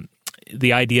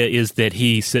 the idea is that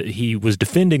he was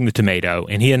defending the tomato,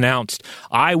 and he announced,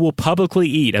 "I will publicly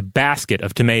eat a basket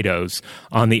of tomatoes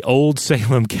on the old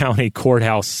Salem County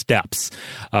Courthouse steps."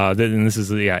 And this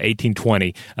is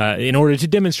 1820, in order to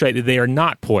demonstrate that they are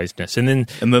not poisonous. And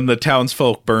then the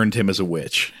townsfolk burned him as a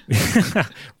witch.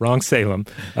 Wrong Salem.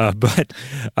 But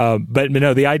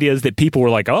no, the idea is that people were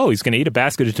like, "Oh, he's going to eat a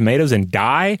basket of tomatoes and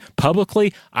die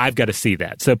publicly? I've got to see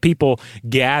that." So people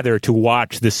gather to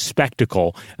watch this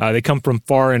spectacle. They come from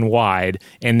far and wide,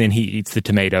 and then he eats the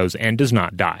tomatoes and does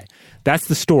not die. That's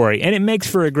the story, and it makes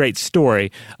for a great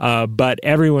story, but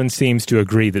everyone seems to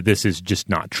agree that this is just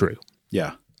not true.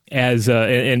 Yeah.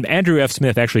 And Andrew F.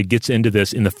 Smith actually gets into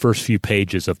this in the first few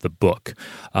pages of the book,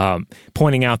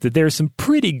 pointing out that there's some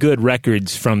pretty good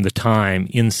records from the time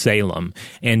in Salem,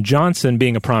 and Johnson,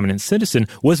 being a prominent citizen,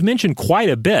 was mentioned quite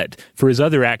a bit for his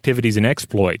other activities and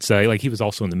exploits. Like he was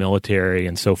also in the military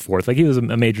and so forth. Like he was a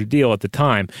major deal at the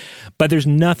time, but there's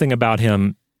nothing about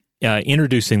him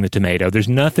introducing the tomato. There's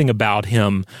nothing about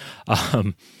him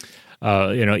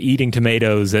eating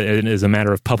tomatoes as a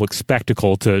matter of public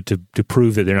spectacle to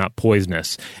prove that they're not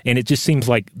poisonous. And it just seems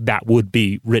like that would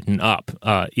be written up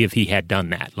if he had done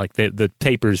that. Like the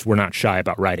papers were not shy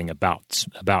about writing about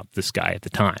this guy at the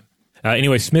time.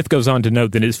 Anyway, Smith goes on to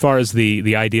note that as far as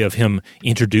the idea of him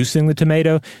introducing the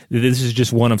tomato, this is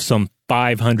just one of some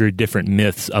 500 different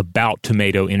myths about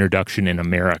tomato introduction in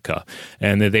America,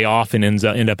 and that they often end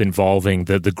up involving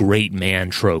the great man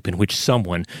trope, in which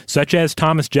someone, such as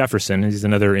Thomas Jefferson, he's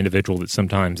another individual that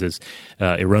sometimes is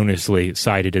erroneously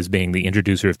cited as being the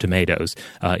introducer of tomatoes,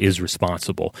 is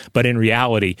responsible. But in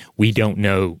reality, we don't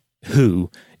know who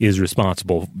is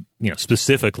responsible,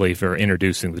 specifically for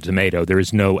introducing the tomato. There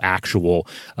is no actual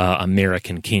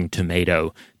American King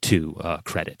tomato to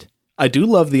credit. I do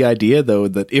love the idea, though,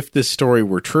 that if this story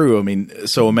were true, I mean,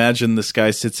 so imagine this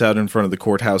guy sits out in front of the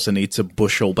courthouse and eats a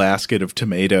bushel basket of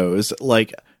tomatoes.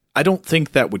 Like, I don't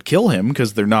think that would kill him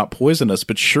because they're not poisonous,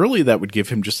 but surely that would give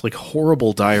him just like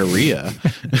horrible diarrhea.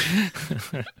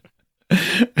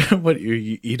 What,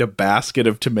 you eat a basket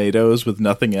of tomatoes with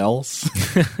nothing else?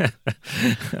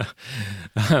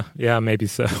 Yeah, maybe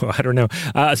so. I don't know.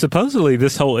 Supposedly,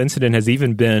 this whole incident has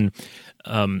even been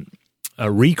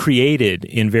recreated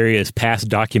in various past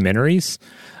documentaries,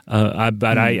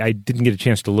 but I didn't get a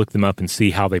chance to look them up and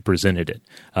see how they presented it.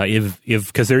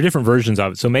 Because there are different versions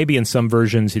of it. So maybe in some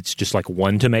versions it's just like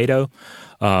one tomato,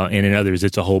 and in others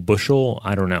it's a whole bushel.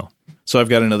 I don't know. So I've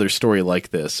got another story like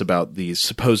this about the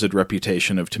supposed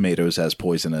reputation of tomatoes as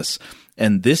poisonous.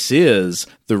 And this is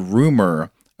the rumor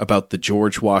about the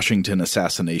George Washington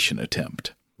assassination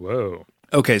attempt. Whoa.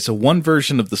 Okay, so one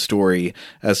version of the story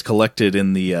as collected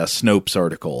in the Snopes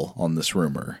article on this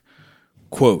rumor.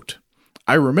 Quote,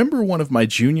 I remember one of my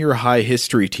junior high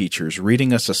history teachers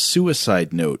reading us a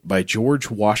suicide note by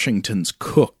George Washington's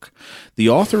cook. The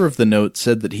author of the note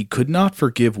said that he could not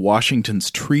forgive Washington's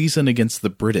treason against the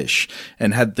British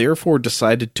and had therefore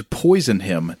decided to poison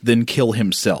him, then kill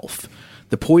himself.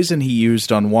 The poison he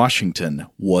used on Washington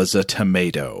was a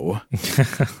tomato.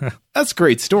 That's a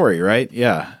great story, right?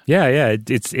 Yeah. Yeah.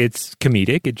 It's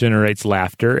comedic. It generates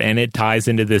laughter, and it ties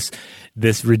into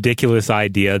this ridiculous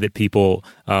idea that people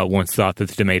once thought that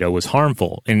the tomato was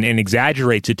harmful, and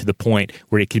exaggerates it to the point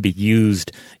where it could be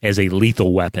used as a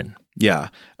lethal weapon. Yeah.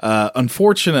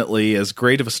 Unfortunately, as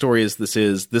great of a story as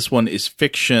this one is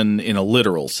fiction in a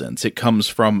literal sense. It comes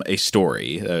from a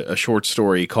story, a short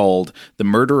story called The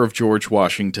Murder of George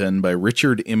Washington by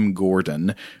Richard M.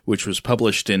 Gordon, which was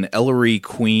published in Ellery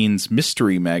Queen's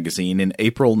Mystery Magazine in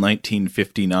April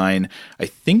 1959. I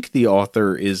think the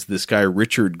author is this guy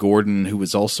Richard Gordon, who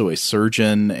was also a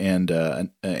surgeon and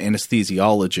an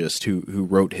anesthesiologist who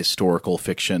wrote historical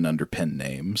fiction under pen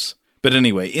names. But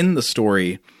anyway, in the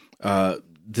story,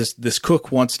 this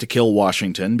cook wants to kill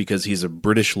Washington because he's a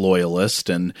British loyalist,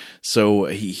 and so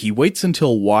he waits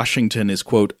until Washington is,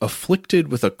 quote,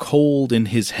 afflicted with a cold in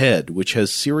his head, which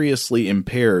has seriously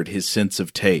impaired his sense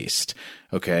of taste.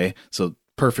 Okay, so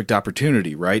perfect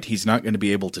opportunity, right? He's not going to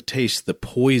be able to taste the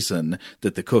poison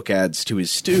that the cook adds to his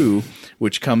stew,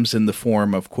 which comes in the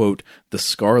form of, quote, the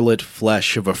scarlet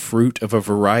flesh of a fruit of a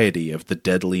variety of the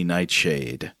deadly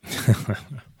nightshade.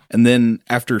 And then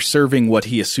after serving what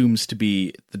he assumes to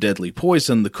be the deadly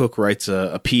poison, the cook writes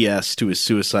a P.S. to his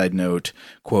suicide note,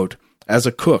 quote, as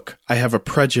a cook, I have a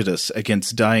prejudice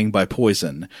against dying by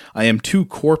poison. I am too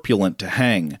corpulent to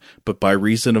hang, but by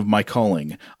reason of my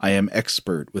calling, I am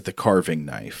expert with a carving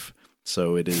knife.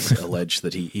 So it is alleged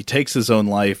that he takes his own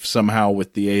life somehow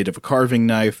with the aid of a carving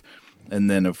knife. And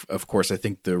then, of course, I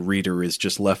think the reader is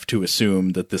just left to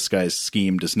assume that this guy's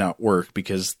scheme does not work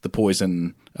because the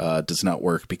poison does not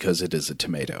work because it is a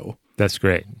tomato. That's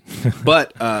great.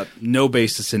 But no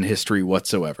basis in history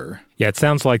whatsoever. Yeah, it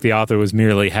sounds like the author was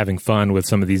merely having fun with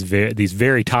some of these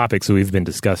very topics that we've been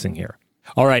discussing here.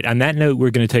 All right, on that note,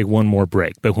 we're going to take one more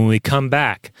break. But when we come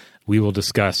back, we will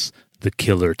discuss the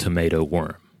killer tomato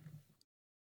worm.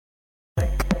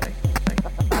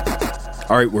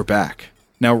 All right, we're back.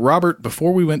 Now, Robert,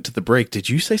 before we went to the break, did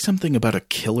you say something about a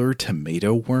killer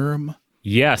tomato worm?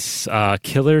 Yes,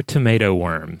 killer tomato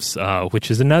worms,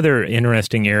 which is another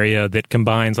interesting area that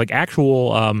combines like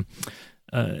actual,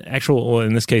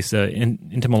 in this case,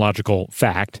 entomological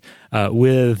fact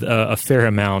with a fair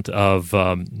amount of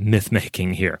myth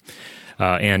making here,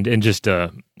 and just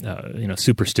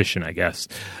superstition, I guess.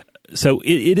 So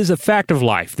it is a fact of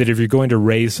life that if you're going to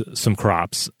raise some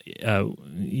crops,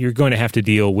 you're going to have to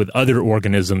deal with other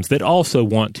organisms that also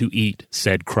want to eat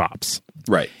said crops.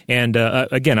 Right. And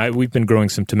again, we've been growing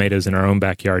some tomatoes in our own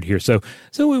backyard here. So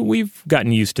we've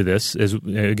gotten used to this.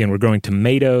 Again, we're growing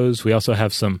tomatoes. We also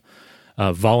have some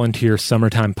volunteer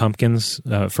summertime pumpkins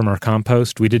from our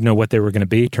compost. We didn't know what they were going to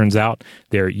be. Turns out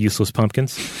they're useless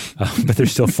pumpkins, but they're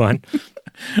still fun.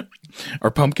 Are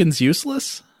pumpkins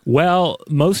useless? Well,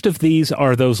 most of these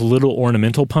are those little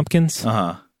ornamental pumpkins.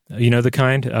 Uh-huh. You know the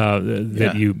kind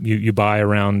that you buy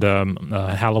around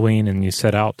Halloween and you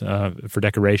set out for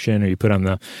decoration, or you put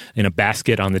in a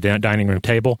basket on the dining room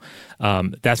table.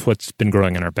 That's what's been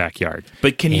growing in our backyard.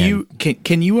 But can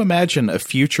you imagine a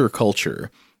future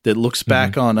culture that looks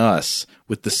back on us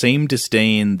with the same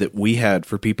disdain that we had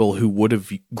for people who would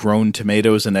have grown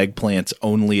tomatoes and eggplants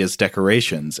only as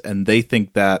decorations, and they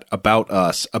think that about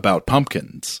us, about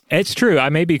pumpkins? It's true. I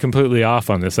may be completely off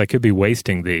on this. I could be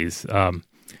wasting these.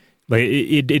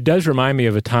 It does remind me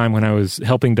of a time when I was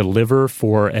helping deliver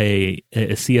for a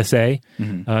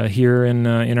CSA here in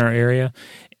our area.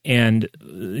 And,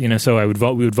 so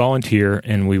we would volunteer,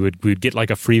 and we'd get like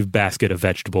a free basket of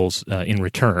vegetables in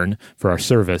return for our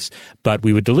service, but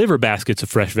we would deliver baskets of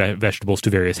fresh vegetables to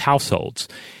various households.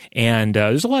 And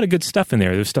there's a lot of good stuff in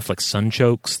there. There's stuff like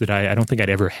sunchokes that I don't think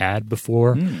I'd ever had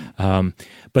before.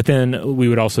 But then we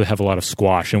would also have a lot of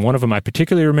squash. And one of them I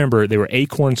particularly remember, they were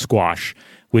acorn squash,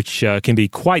 which can be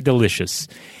quite delicious.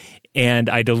 And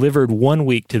I delivered 1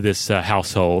 week to this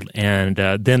household, and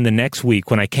then the next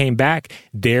week when I came back,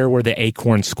 there were the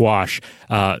acorn squash,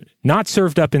 not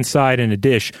served up inside in a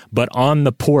dish, but on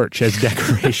the porch as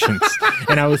decorations.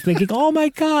 And I was thinking, oh my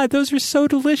God, those are so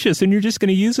delicious, and you're just going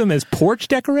to use them as porch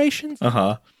decorations?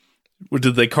 Uh-huh.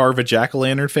 Did they carve a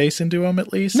jack-o'-lantern face into them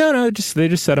at least? No, they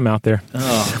just set them out there.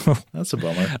 Oh, that's a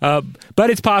bummer. But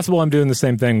it's possible I'm doing the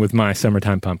same thing with my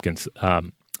summertime pumpkins.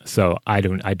 So I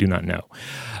do not know.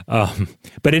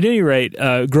 But at any rate,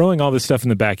 growing all this stuff in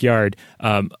the backyard,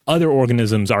 other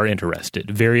organisms are interested.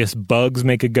 Various bugs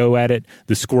make a go at it.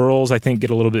 The squirrels, I think,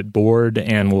 get a little bit bored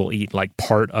and will eat like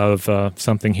part of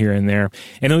something here and there.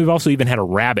 And then we've also even had a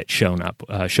rabbit show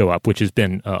up, which has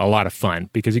been a lot of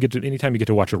fun because anytime you get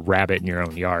to watch a rabbit in your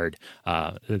own yard,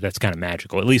 that's kind of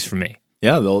magical, at least for me.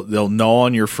 Yeah, they'll gnaw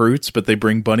on your fruits, but they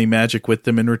bring bunny magic with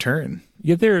them in return.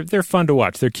 Yeah, they're fun to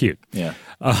watch. They're cute. Yeah.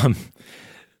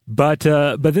 But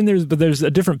then there's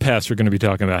a different pest we're going to be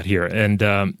talking about here, and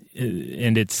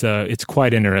it's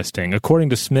quite interesting. According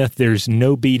to Smith, there's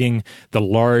no beating the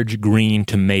large green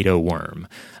tomato worm,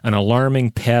 an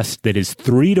alarming pest that is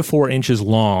 3 to 4 inches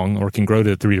long, or can grow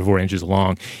to 3 to 4 inches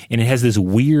long, and it has this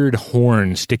weird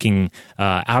horn sticking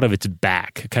out of its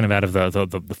back, kind of out of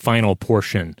the final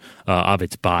portion of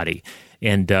its body.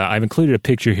 And I've included a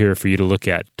picture here for you to look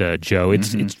at, Joe.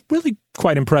 It's really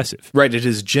quite impressive. Right. It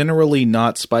is generally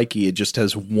not spiky. It just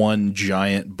has one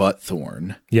giant butt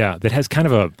thorn. Yeah, that has kind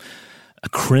of a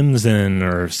crimson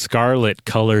or scarlet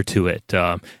color to it,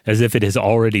 as if it has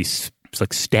already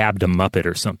stabbed a Muppet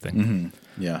or something.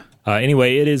 Mm-hmm. Yeah.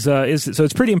 Anyway, it is so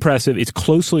it's pretty impressive. It's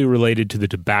closely related to the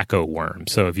tobacco worm.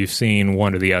 So if you've seen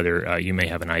one or the other, you may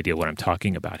have an idea what I'm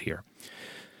talking about here.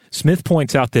 Smith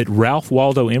points out that Ralph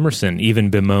Waldo Emerson even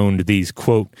bemoaned these,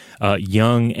 quote,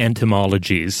 young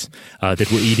entomologies that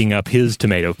were eating up his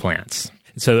tomato plants.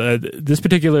 So these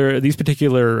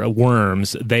particular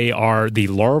worms, they are the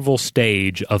larval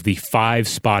stage of the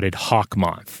five-spotted hawk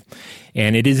moth.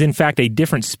 And it is, in fact, a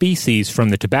different species from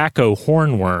the tobacco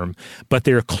hornworm, but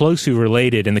they're closely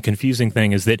related. And the confusing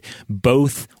thing is that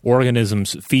both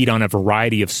organisms feed on a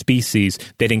variety of species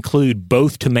that include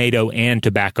both tomato and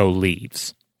tobacco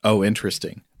leaves. Oh,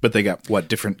 interesting. But they got, what,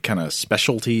 different kind of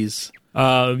specialties?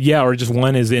 Yeah, or just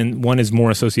one is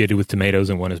more associated with tomatoes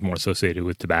and one is more associated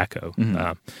with tobacco.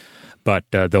 Mm-hmm. But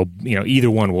they'll,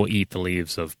 either one will eat the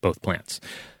leaves of both plants.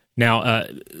 Now,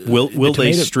 will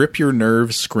they strip your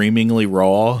nerves screamingly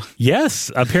raw? Yes,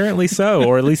 apparently so,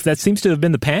 or at least that seems to have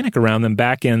been the panic around them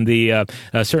back in the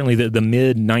certainly the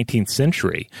mid 19th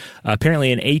century.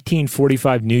 Apparently, an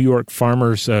 1845 New York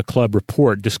Farmers Club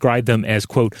report described them as,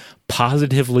 quote,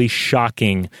 positively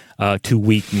shocking to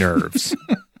weak nerves.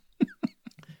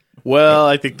 Well,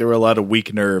 I think there were a lot of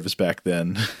weak nerves back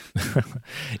then.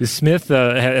 Smith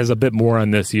has a bit more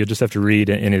on this. You'll just have to read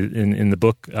in the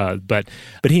book. But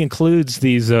he includes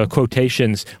these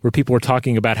quotations where people are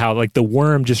talking about how like the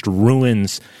worm just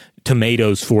ruins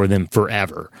tomatoes for them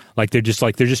forever. Like they're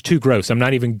just too gross. I'm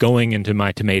not even going into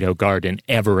my tomato garden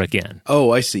ever again. Oh,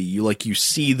 I see. You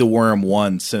see the worm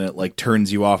once and it like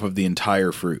turns you off of the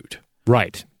entire fruit.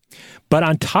 Right. But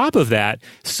on top of that,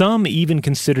 some even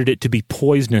considered it to be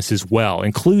poisonous as well,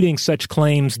 including such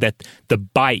claims that the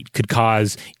bite could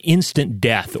cause instant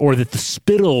death or that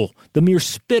the mere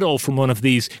spittle from one of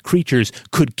these creatures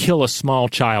could kill a small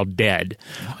child dead.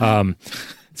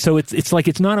 So it's like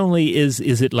it's not only is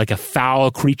it like a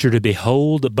foul creature to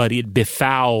behold, but it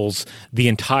befouls the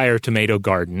entire tomato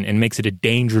garden and makes it a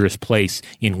dangerous place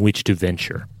in which to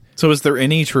venture. So is there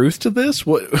any truth to this?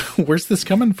 Where's this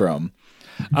coming from?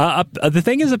 The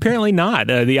thing is apparently not.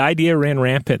 The idea ran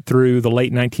rampant through the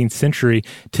late 19th century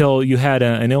till you had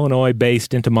an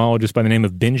Illinois-based entomologist by the name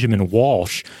of Benjamin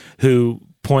Walsh who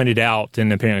pointed out,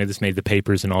 and apparently this made the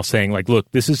papers and all, saying like, look,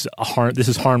 this is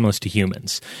harmless to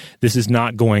humans. This is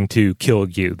not going to kill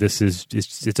you.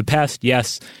 It's a pest,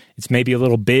 yes. It's maybe a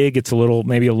little big. It's a little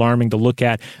maybe alarming to look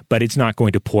at, but it's not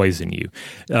going to poison you.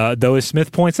 Though, as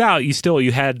Smith points out,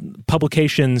 you had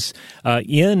publications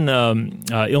in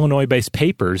Illinois-based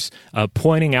papers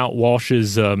pointing out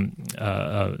Walsh's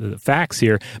facts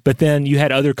here, but then you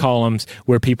had other columns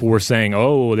where people were saying,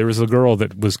 oh, there was a girl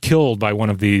that was killed by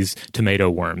one of these tomato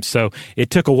worms. So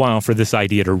it took a while for this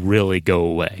idea to really go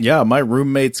away. Yeah, my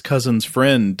roommate's cousin's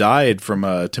friend died from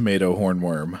a tomato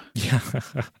hornworm. Yeah.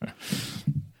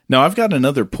 Now, I've got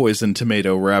another poison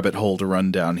tomato rabbit hole to run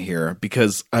down here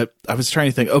because I was trying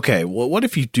to think, okay, well, what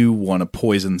if you do want to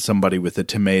poison somebody with a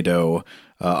tomato,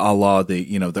 a la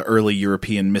the early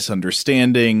European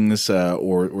misunderstandings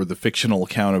or the fictional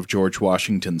account of George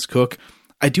Washington's cook?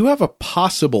 I do have a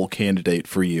possible candidate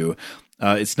for you.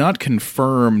 It's not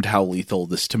confirmed how lethal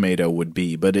this tomato would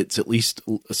be, but it's at least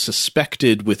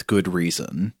suspected with good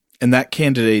reason. And that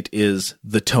candidate is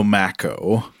the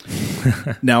tomaco.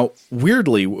 Now,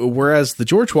 weirdly, whereas the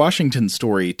George Washington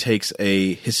story takes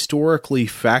a historically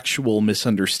factual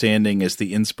misunderstanding as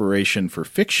the inspiration for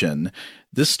fiction,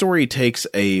 this story takes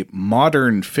a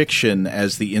modern fiction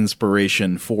as the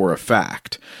inspiration for a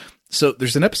fact. So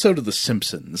there's an episode of The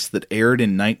Simpsons that aired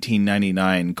in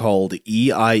 1999 called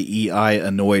E-I-E-I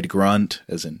Annoyed Grunt,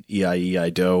 as in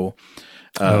E-I-E-I-Do.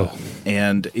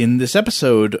 And in this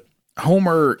episode,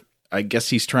 Homer, I guess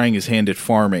he's trying his hand at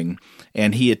farming,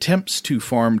 and he attempts to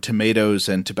farm tomatoes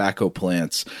and tobacco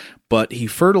plants, but he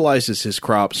fertilizes his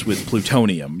crops with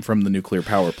plutonium from the nuclear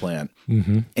power plant.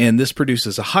 Mm-hmm. And this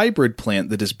produces a hybrid plant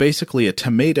that is basically a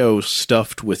tomato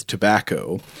stuffed with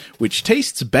tobacco, which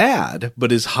tastes bad,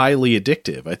 but is highly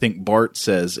addictive. I think Bart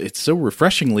says it's so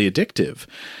refreshingly addictive.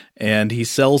 And he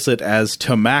sells it as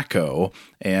tomaco,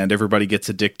 and everybody gets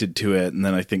addicted to it. And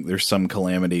then I think there's some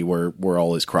calamity where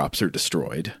all his crops are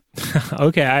destroyed.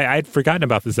 Okay, I'd forgotten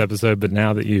about this episode, but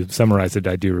now that you summarize it,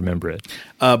 I do remember it.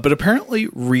 But apparently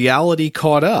reality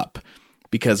caught up,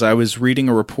 because I was reading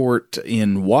a report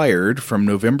in Wired from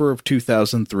November of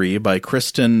 2003 by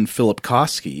Kristen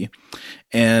Filipkowski,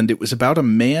 and it was about a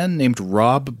man named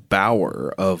Rob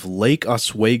Bauer of Lake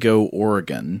Oswego,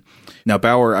 Oregon. Now,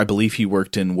 Bauer, I believe he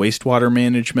worked in wastewater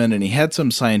management, and he had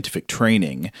some scientific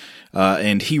training,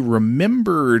 and he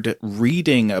remembered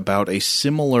reading about a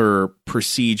similar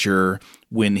procedure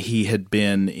when he had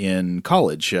been in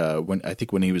college,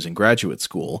 when he was in graduate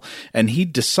school, and he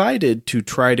decided to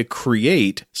try to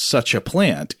create such a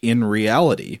plant in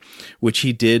reality, which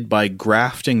he did by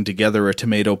grafting together a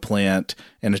tomato plant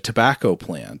and a tobacco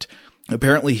plant.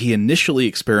 Apparently, he initially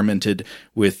experimented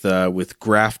with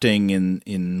grafting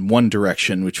in one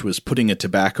direction, which was putting a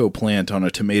tobacco plant on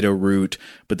a tomato root,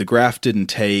 but the graft didn't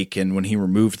take, and when he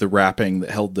removed the wrapping that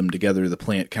held them together, the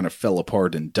plant kind of fell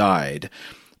apart and died.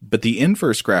 But the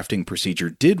inverse grafting procedure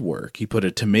did work. He put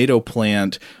a tomato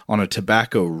plant on a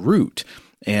tobacco root,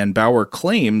 and Bauer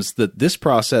claims that this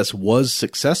process was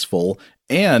successful,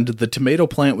 and the tomato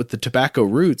plant with the tobacco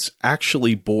roots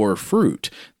actually bore fruit,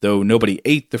 though nobody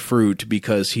ate the fruit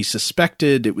because he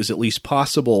suspected it was at least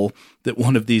possible that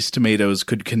one of these tomatoes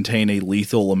could contain a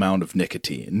lethal amount of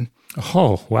nicotine.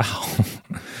 Oh, wow.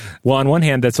 Well, on one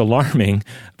hand, that's alarming,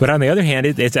 but on the other hand,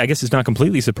 I guess it's not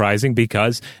completely surprising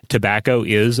because tobacco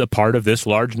is a part of this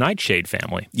large nightshade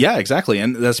family. Yeah, exactly,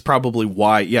 and that's probably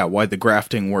why the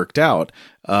grafting worked out.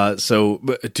 So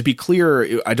to be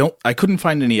clear, I couldn't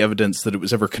find any evidence that it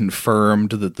was ever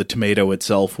confirmed that the tomato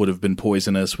itself would have been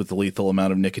poisonous with a lethal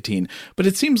amount of nicotine, but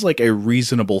it seems like a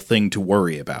reasonable thing to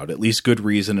worry about, at least good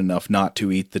reason enough not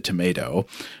to eat the tomato.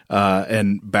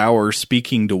 And Bauer,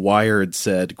 speaking to Wired,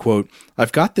 said, quote,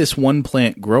 "I've got this one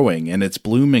plant growing and it's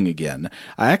blooming again.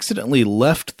 I accidentally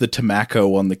left the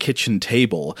tobacco on the kitchen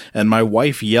table and my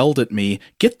wife yelled at me,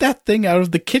 'Get that thing out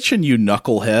of the kitchen, you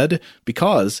knucklehead,'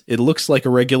 because it looks like a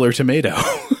regular tomato."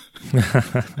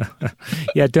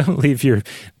 Yeah, don't leave your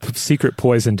secret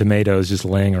poison tomatoes just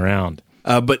laying around.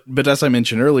 But as I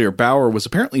mentioned earlier, Bauer was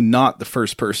apparently not the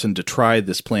first person to try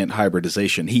this plant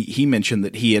hybridization. He mentioned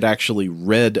that he had actually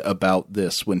read about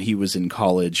this when he was in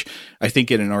college, I think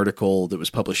in an article that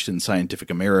was published in Scientific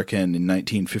American in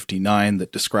 1959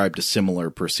 that described a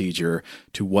similar procedure.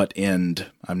 To what end,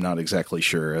 I'm not exactly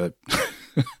sure.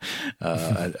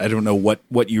 I don't know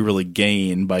what you really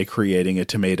gain by creating a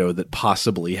tomato that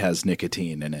possibly has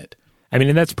nicotine in it. I mean,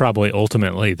 and that's probably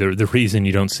ultimately the reason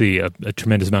you don't see a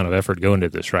tremendous amount of effort go into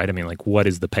this, right? I mean, like, what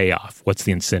is the payoff? What's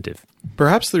the incentive?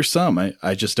 Perhaps there's some.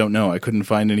 I just don't know. I couldn't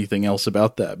find anything else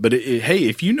about that. But hey,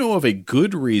 if you know of a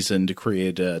good reason to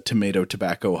create a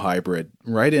tomato-tobacco hybrid,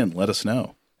 write in. Let us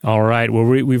know. All right. Well,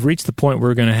 we've reached the point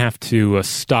where we're going to have to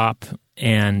stop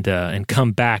and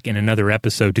come back in another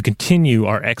episode to continue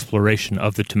our exploration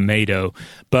of the tomato.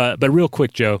 But real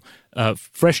quick, Joe,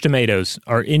 fresh tomatoes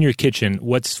are in your kitchen.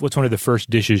 What's one of the first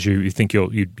dishes you think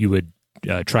you would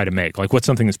try to make? Like, what's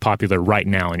something that's popular right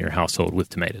now in your household with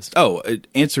tomatoes? Oh,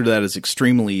 answer to that is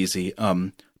extremely easy.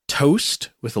 Toast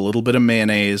with a little bit of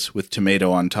mayonnaise with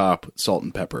tomato on top, salt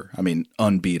and pepper. I mean,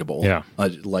 unbeatable. Yeah.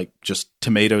 Like just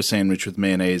tomato sandwich with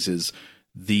mayonnaise is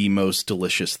the most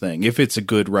delicious thing, if it's a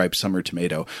good ripe summer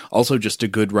tomato. Also, just a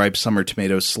good ripe summer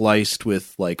tomato sliced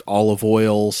with like olive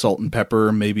oil, salt and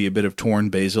pepper, maybe a bit of torn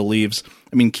basil leaves.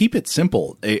 I mean, keep it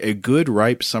simple. A good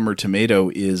ripe summer tomato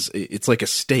it's like a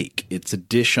steak. It's a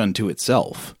dish unto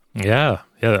itself. Yeah.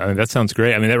 I mean, that sounds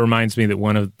great. I mean, that reminds me that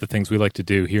one of the things we like to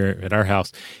do here at our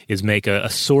house is make a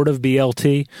sort of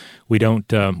BLT. We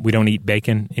don't eat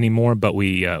bacon anymore, but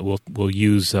we'll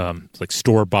use like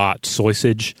store-bought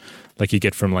sausage, like you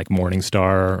get from like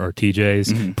Morningstar or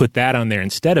TJ's. Mm-hmm. Put that on there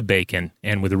instead of bacon,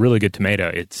 and with a really good tomato,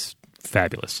 it's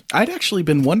fabulous. I'd actually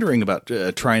been wondering about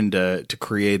trying to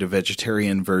create a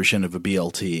vegetarian version of a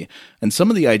BLT, and some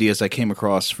of the ideas I came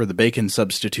across for the bacon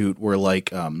substitute were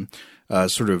like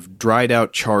sort of dried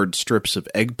out charred strips of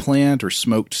eggplant or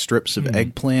smoked strips of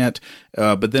eggplant,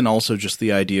 but then also just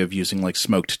the idea of using like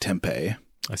smoked tempeh.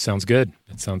 That sounds good.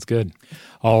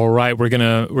 All right, we're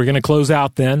gonna close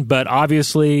out then, but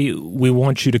obviously we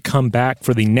want you to come back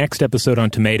for the next episode on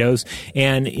tomatoes.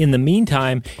 And in the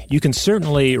meantime, you can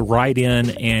certainly write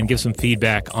in and give some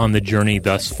feedback on the journey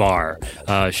thus far.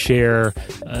 Share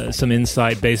some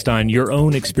insight based on your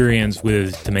own experience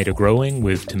with tomato growing,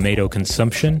 with tomato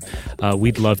consumption.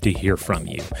 We'd love to hear from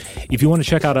you. If you want to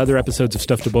check out other episodes of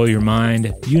Stuff to Blow Your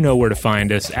Mind, you know where to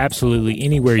find us. Absolutely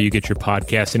anywhere you get your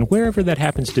podcast, and wherever that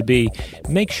happens to be,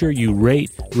 make sure you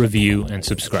rate, review, and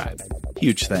subscribe.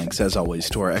 Huge thanks, as always,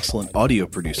 to our excellent audio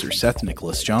producer, Seth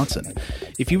Nicholas Johnson.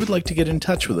 If you would like to get in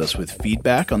touch with us with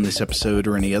feedback on this episode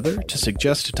or any other, to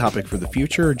suggest a topic for the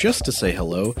future, or just to say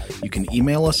hello, you can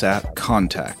email us at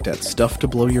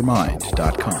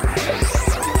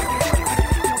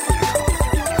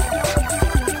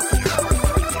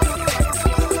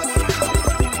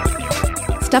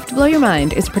Stuff to Blow Your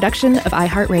Mind is a production of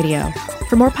iHeartRadio.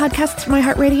 For more podcasts from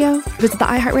iHeartRadio, visit the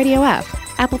iHeartRadio app,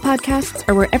 Apple Podcasts,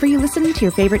 or wherever you listen to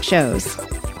your favorite shows.